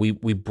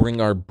 we bring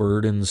our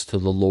burdens to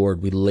the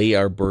Lord. We lay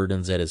our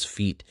burdens at His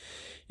feet.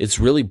 It's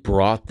really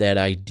brought that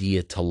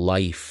idea to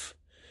life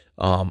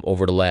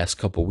over the last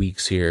couple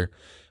weeks here,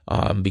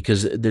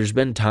 because there's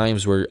been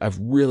times where I've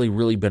really,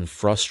 really been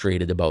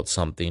frustrated about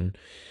something,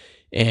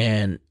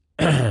 and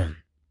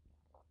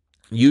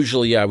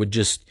usually I would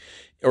just,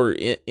 or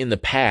in the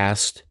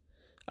past,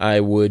 I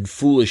would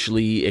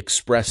foolishly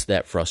express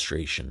that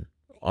frustration,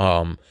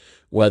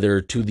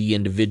 whether to the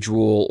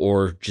individual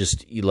or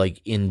just like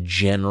in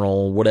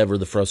general, whatever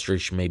the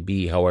frustration may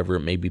be, however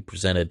it may be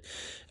presented,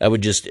 I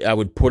would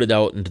put it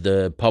out into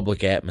the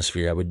public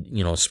atmosphere. I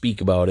would, speak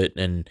about it,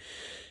 and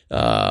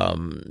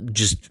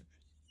just,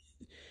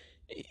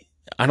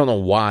 I don't know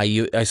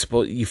why, I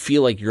suppose you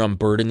feel like you're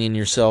unburdening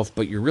yourself,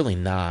 but you're really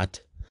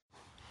not.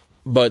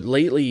 But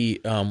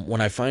lately,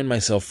 when I find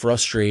myself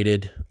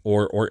frustrated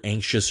or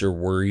anxious or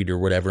worried or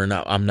whatever, and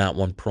I'm not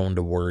one prone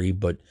to worry,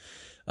 but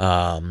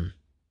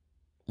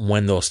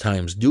when those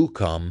times do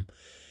come,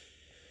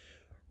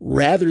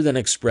 rather than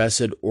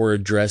express it or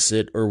address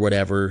it or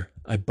whatever,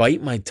 I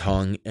bite my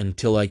tongue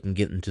until I can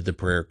get into the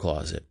prayer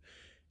closet.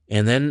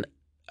 And then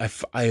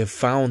I have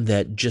found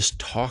that just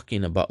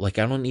talking about, like,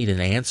 I don't need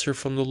an answer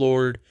from the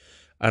Lord.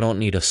 I don't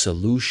need a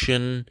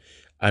solution.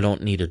 I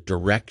don't need a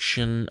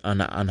direction on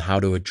how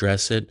to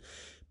address it.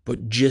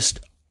 But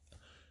just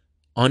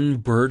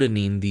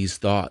unburdening these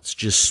thoughts,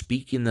 just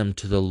speaking them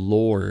to the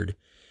Lord,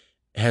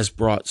 has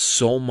brought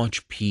so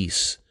much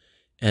peace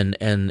and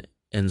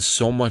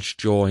so much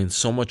joy and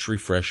so much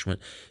refreshment.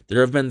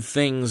 There have been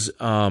things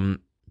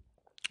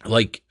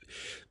like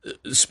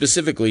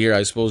specifically here,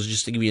 I suppose,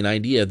 just to give you an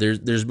idea,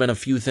 there's been a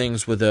few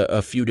things with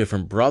a few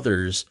different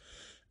brothers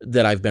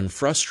that I've been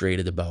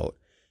frustrated about,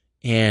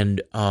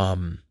 and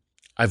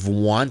I've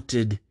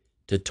wanted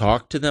to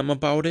talk to them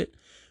about it,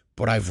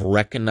 but I've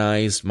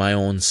recognized my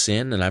own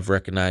sin, and I've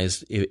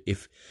recognized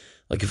if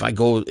I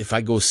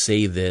go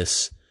say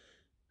this,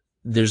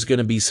 there's going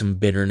to be some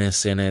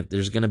bitterness in it.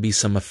 There's going to be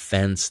some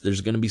offense.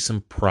 There's going to be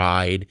some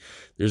pride.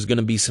 There's going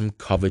to be some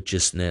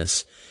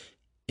covetousness,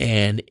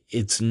 and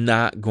it's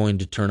not going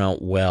to turn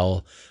out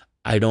well.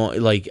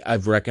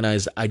 I've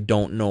recognized I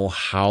don't know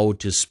how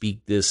to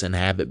speak this and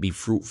have it be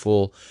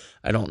fruitful.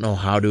 I don't know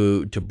how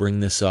to bring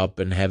this up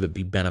and have it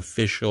be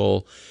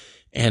beneficial.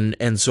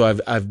 And so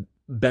I've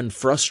been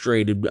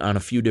frustrated on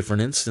a few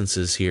different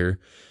instances here.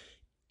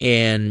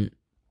 And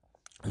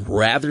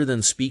rather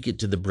than speak it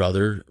to the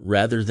brother,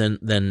 rather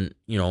than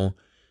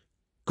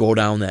go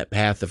down that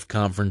path of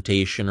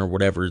confrontation or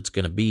whatever it's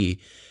going to be,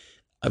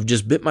 I've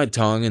just bit my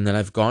tongue, and then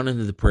I've gone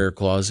into the prayer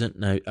closet,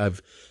 and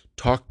I've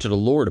talked to the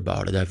Lord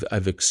about it.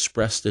 I've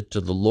expressed it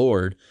to the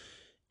Lord,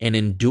 and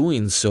in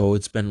doing so,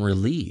 it's been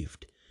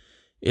relieved.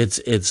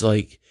 It's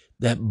like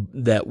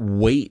that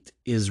weight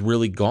is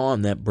really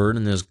gone. That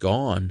burden is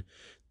gone.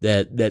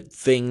 That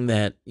thing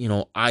that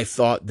I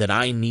thought that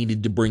I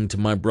needed to bring to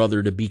my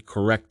brother to be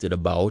corrected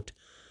about,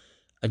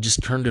 I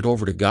just turned it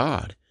over to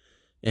God,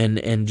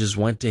 and just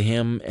went to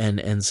Him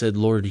and said,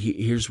 Lord,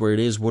 here's where it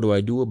is. What do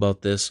I do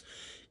about this?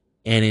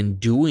 And in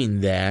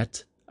doing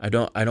that, I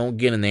don't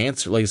get an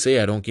answer. Like I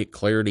say, I don't get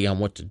clarity on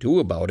what to do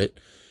about it.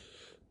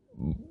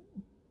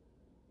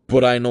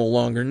 But I no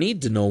longer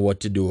need to know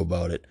what to do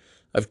about it.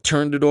 I've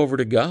turned it over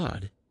to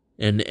God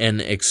and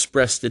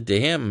expressed it to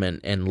Him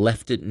and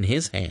left it in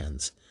His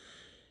hands.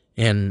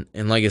 And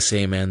like I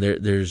say, man,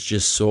 there's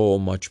just so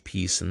much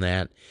peace in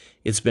that.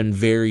 It's been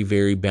very,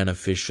 very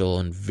beneficial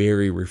and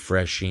very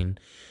refreshing.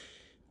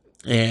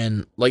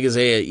 And like I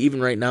say,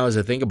 even right now as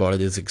I think about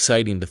it, it's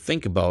exciting to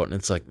think about. And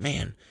it's like,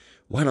 man,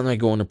 why don't I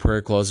go in the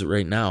prayer closet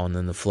right now? And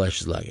then the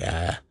flesh is like,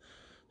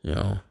 you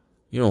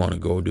don't want to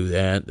go do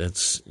that.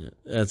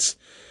 That's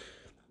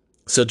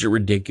such a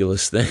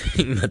ridiculous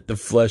thing that the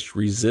flesh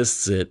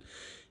resists it.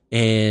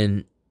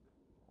 And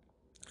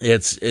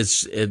it's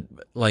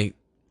like,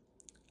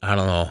 I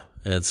don't know.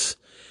 It's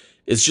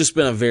just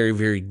been a very,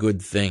 very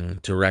good thing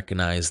to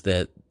recognize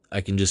that I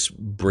can just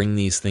bring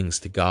these things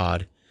to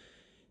God,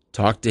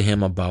 talk to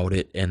Him about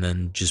it, and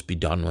then just be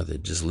done with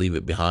it. Just leave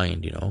it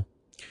behind,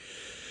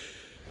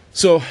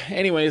 So,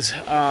 anyways,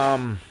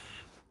 I'm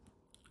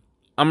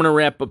going to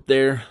wrap up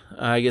there.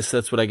 I guess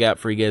that's what I got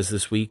for you guys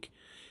this week.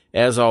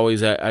 As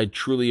always, I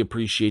truly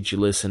appreciate you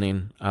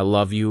listening. I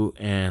love you,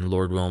 and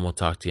Lord willing, we'll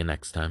talk to you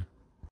next time.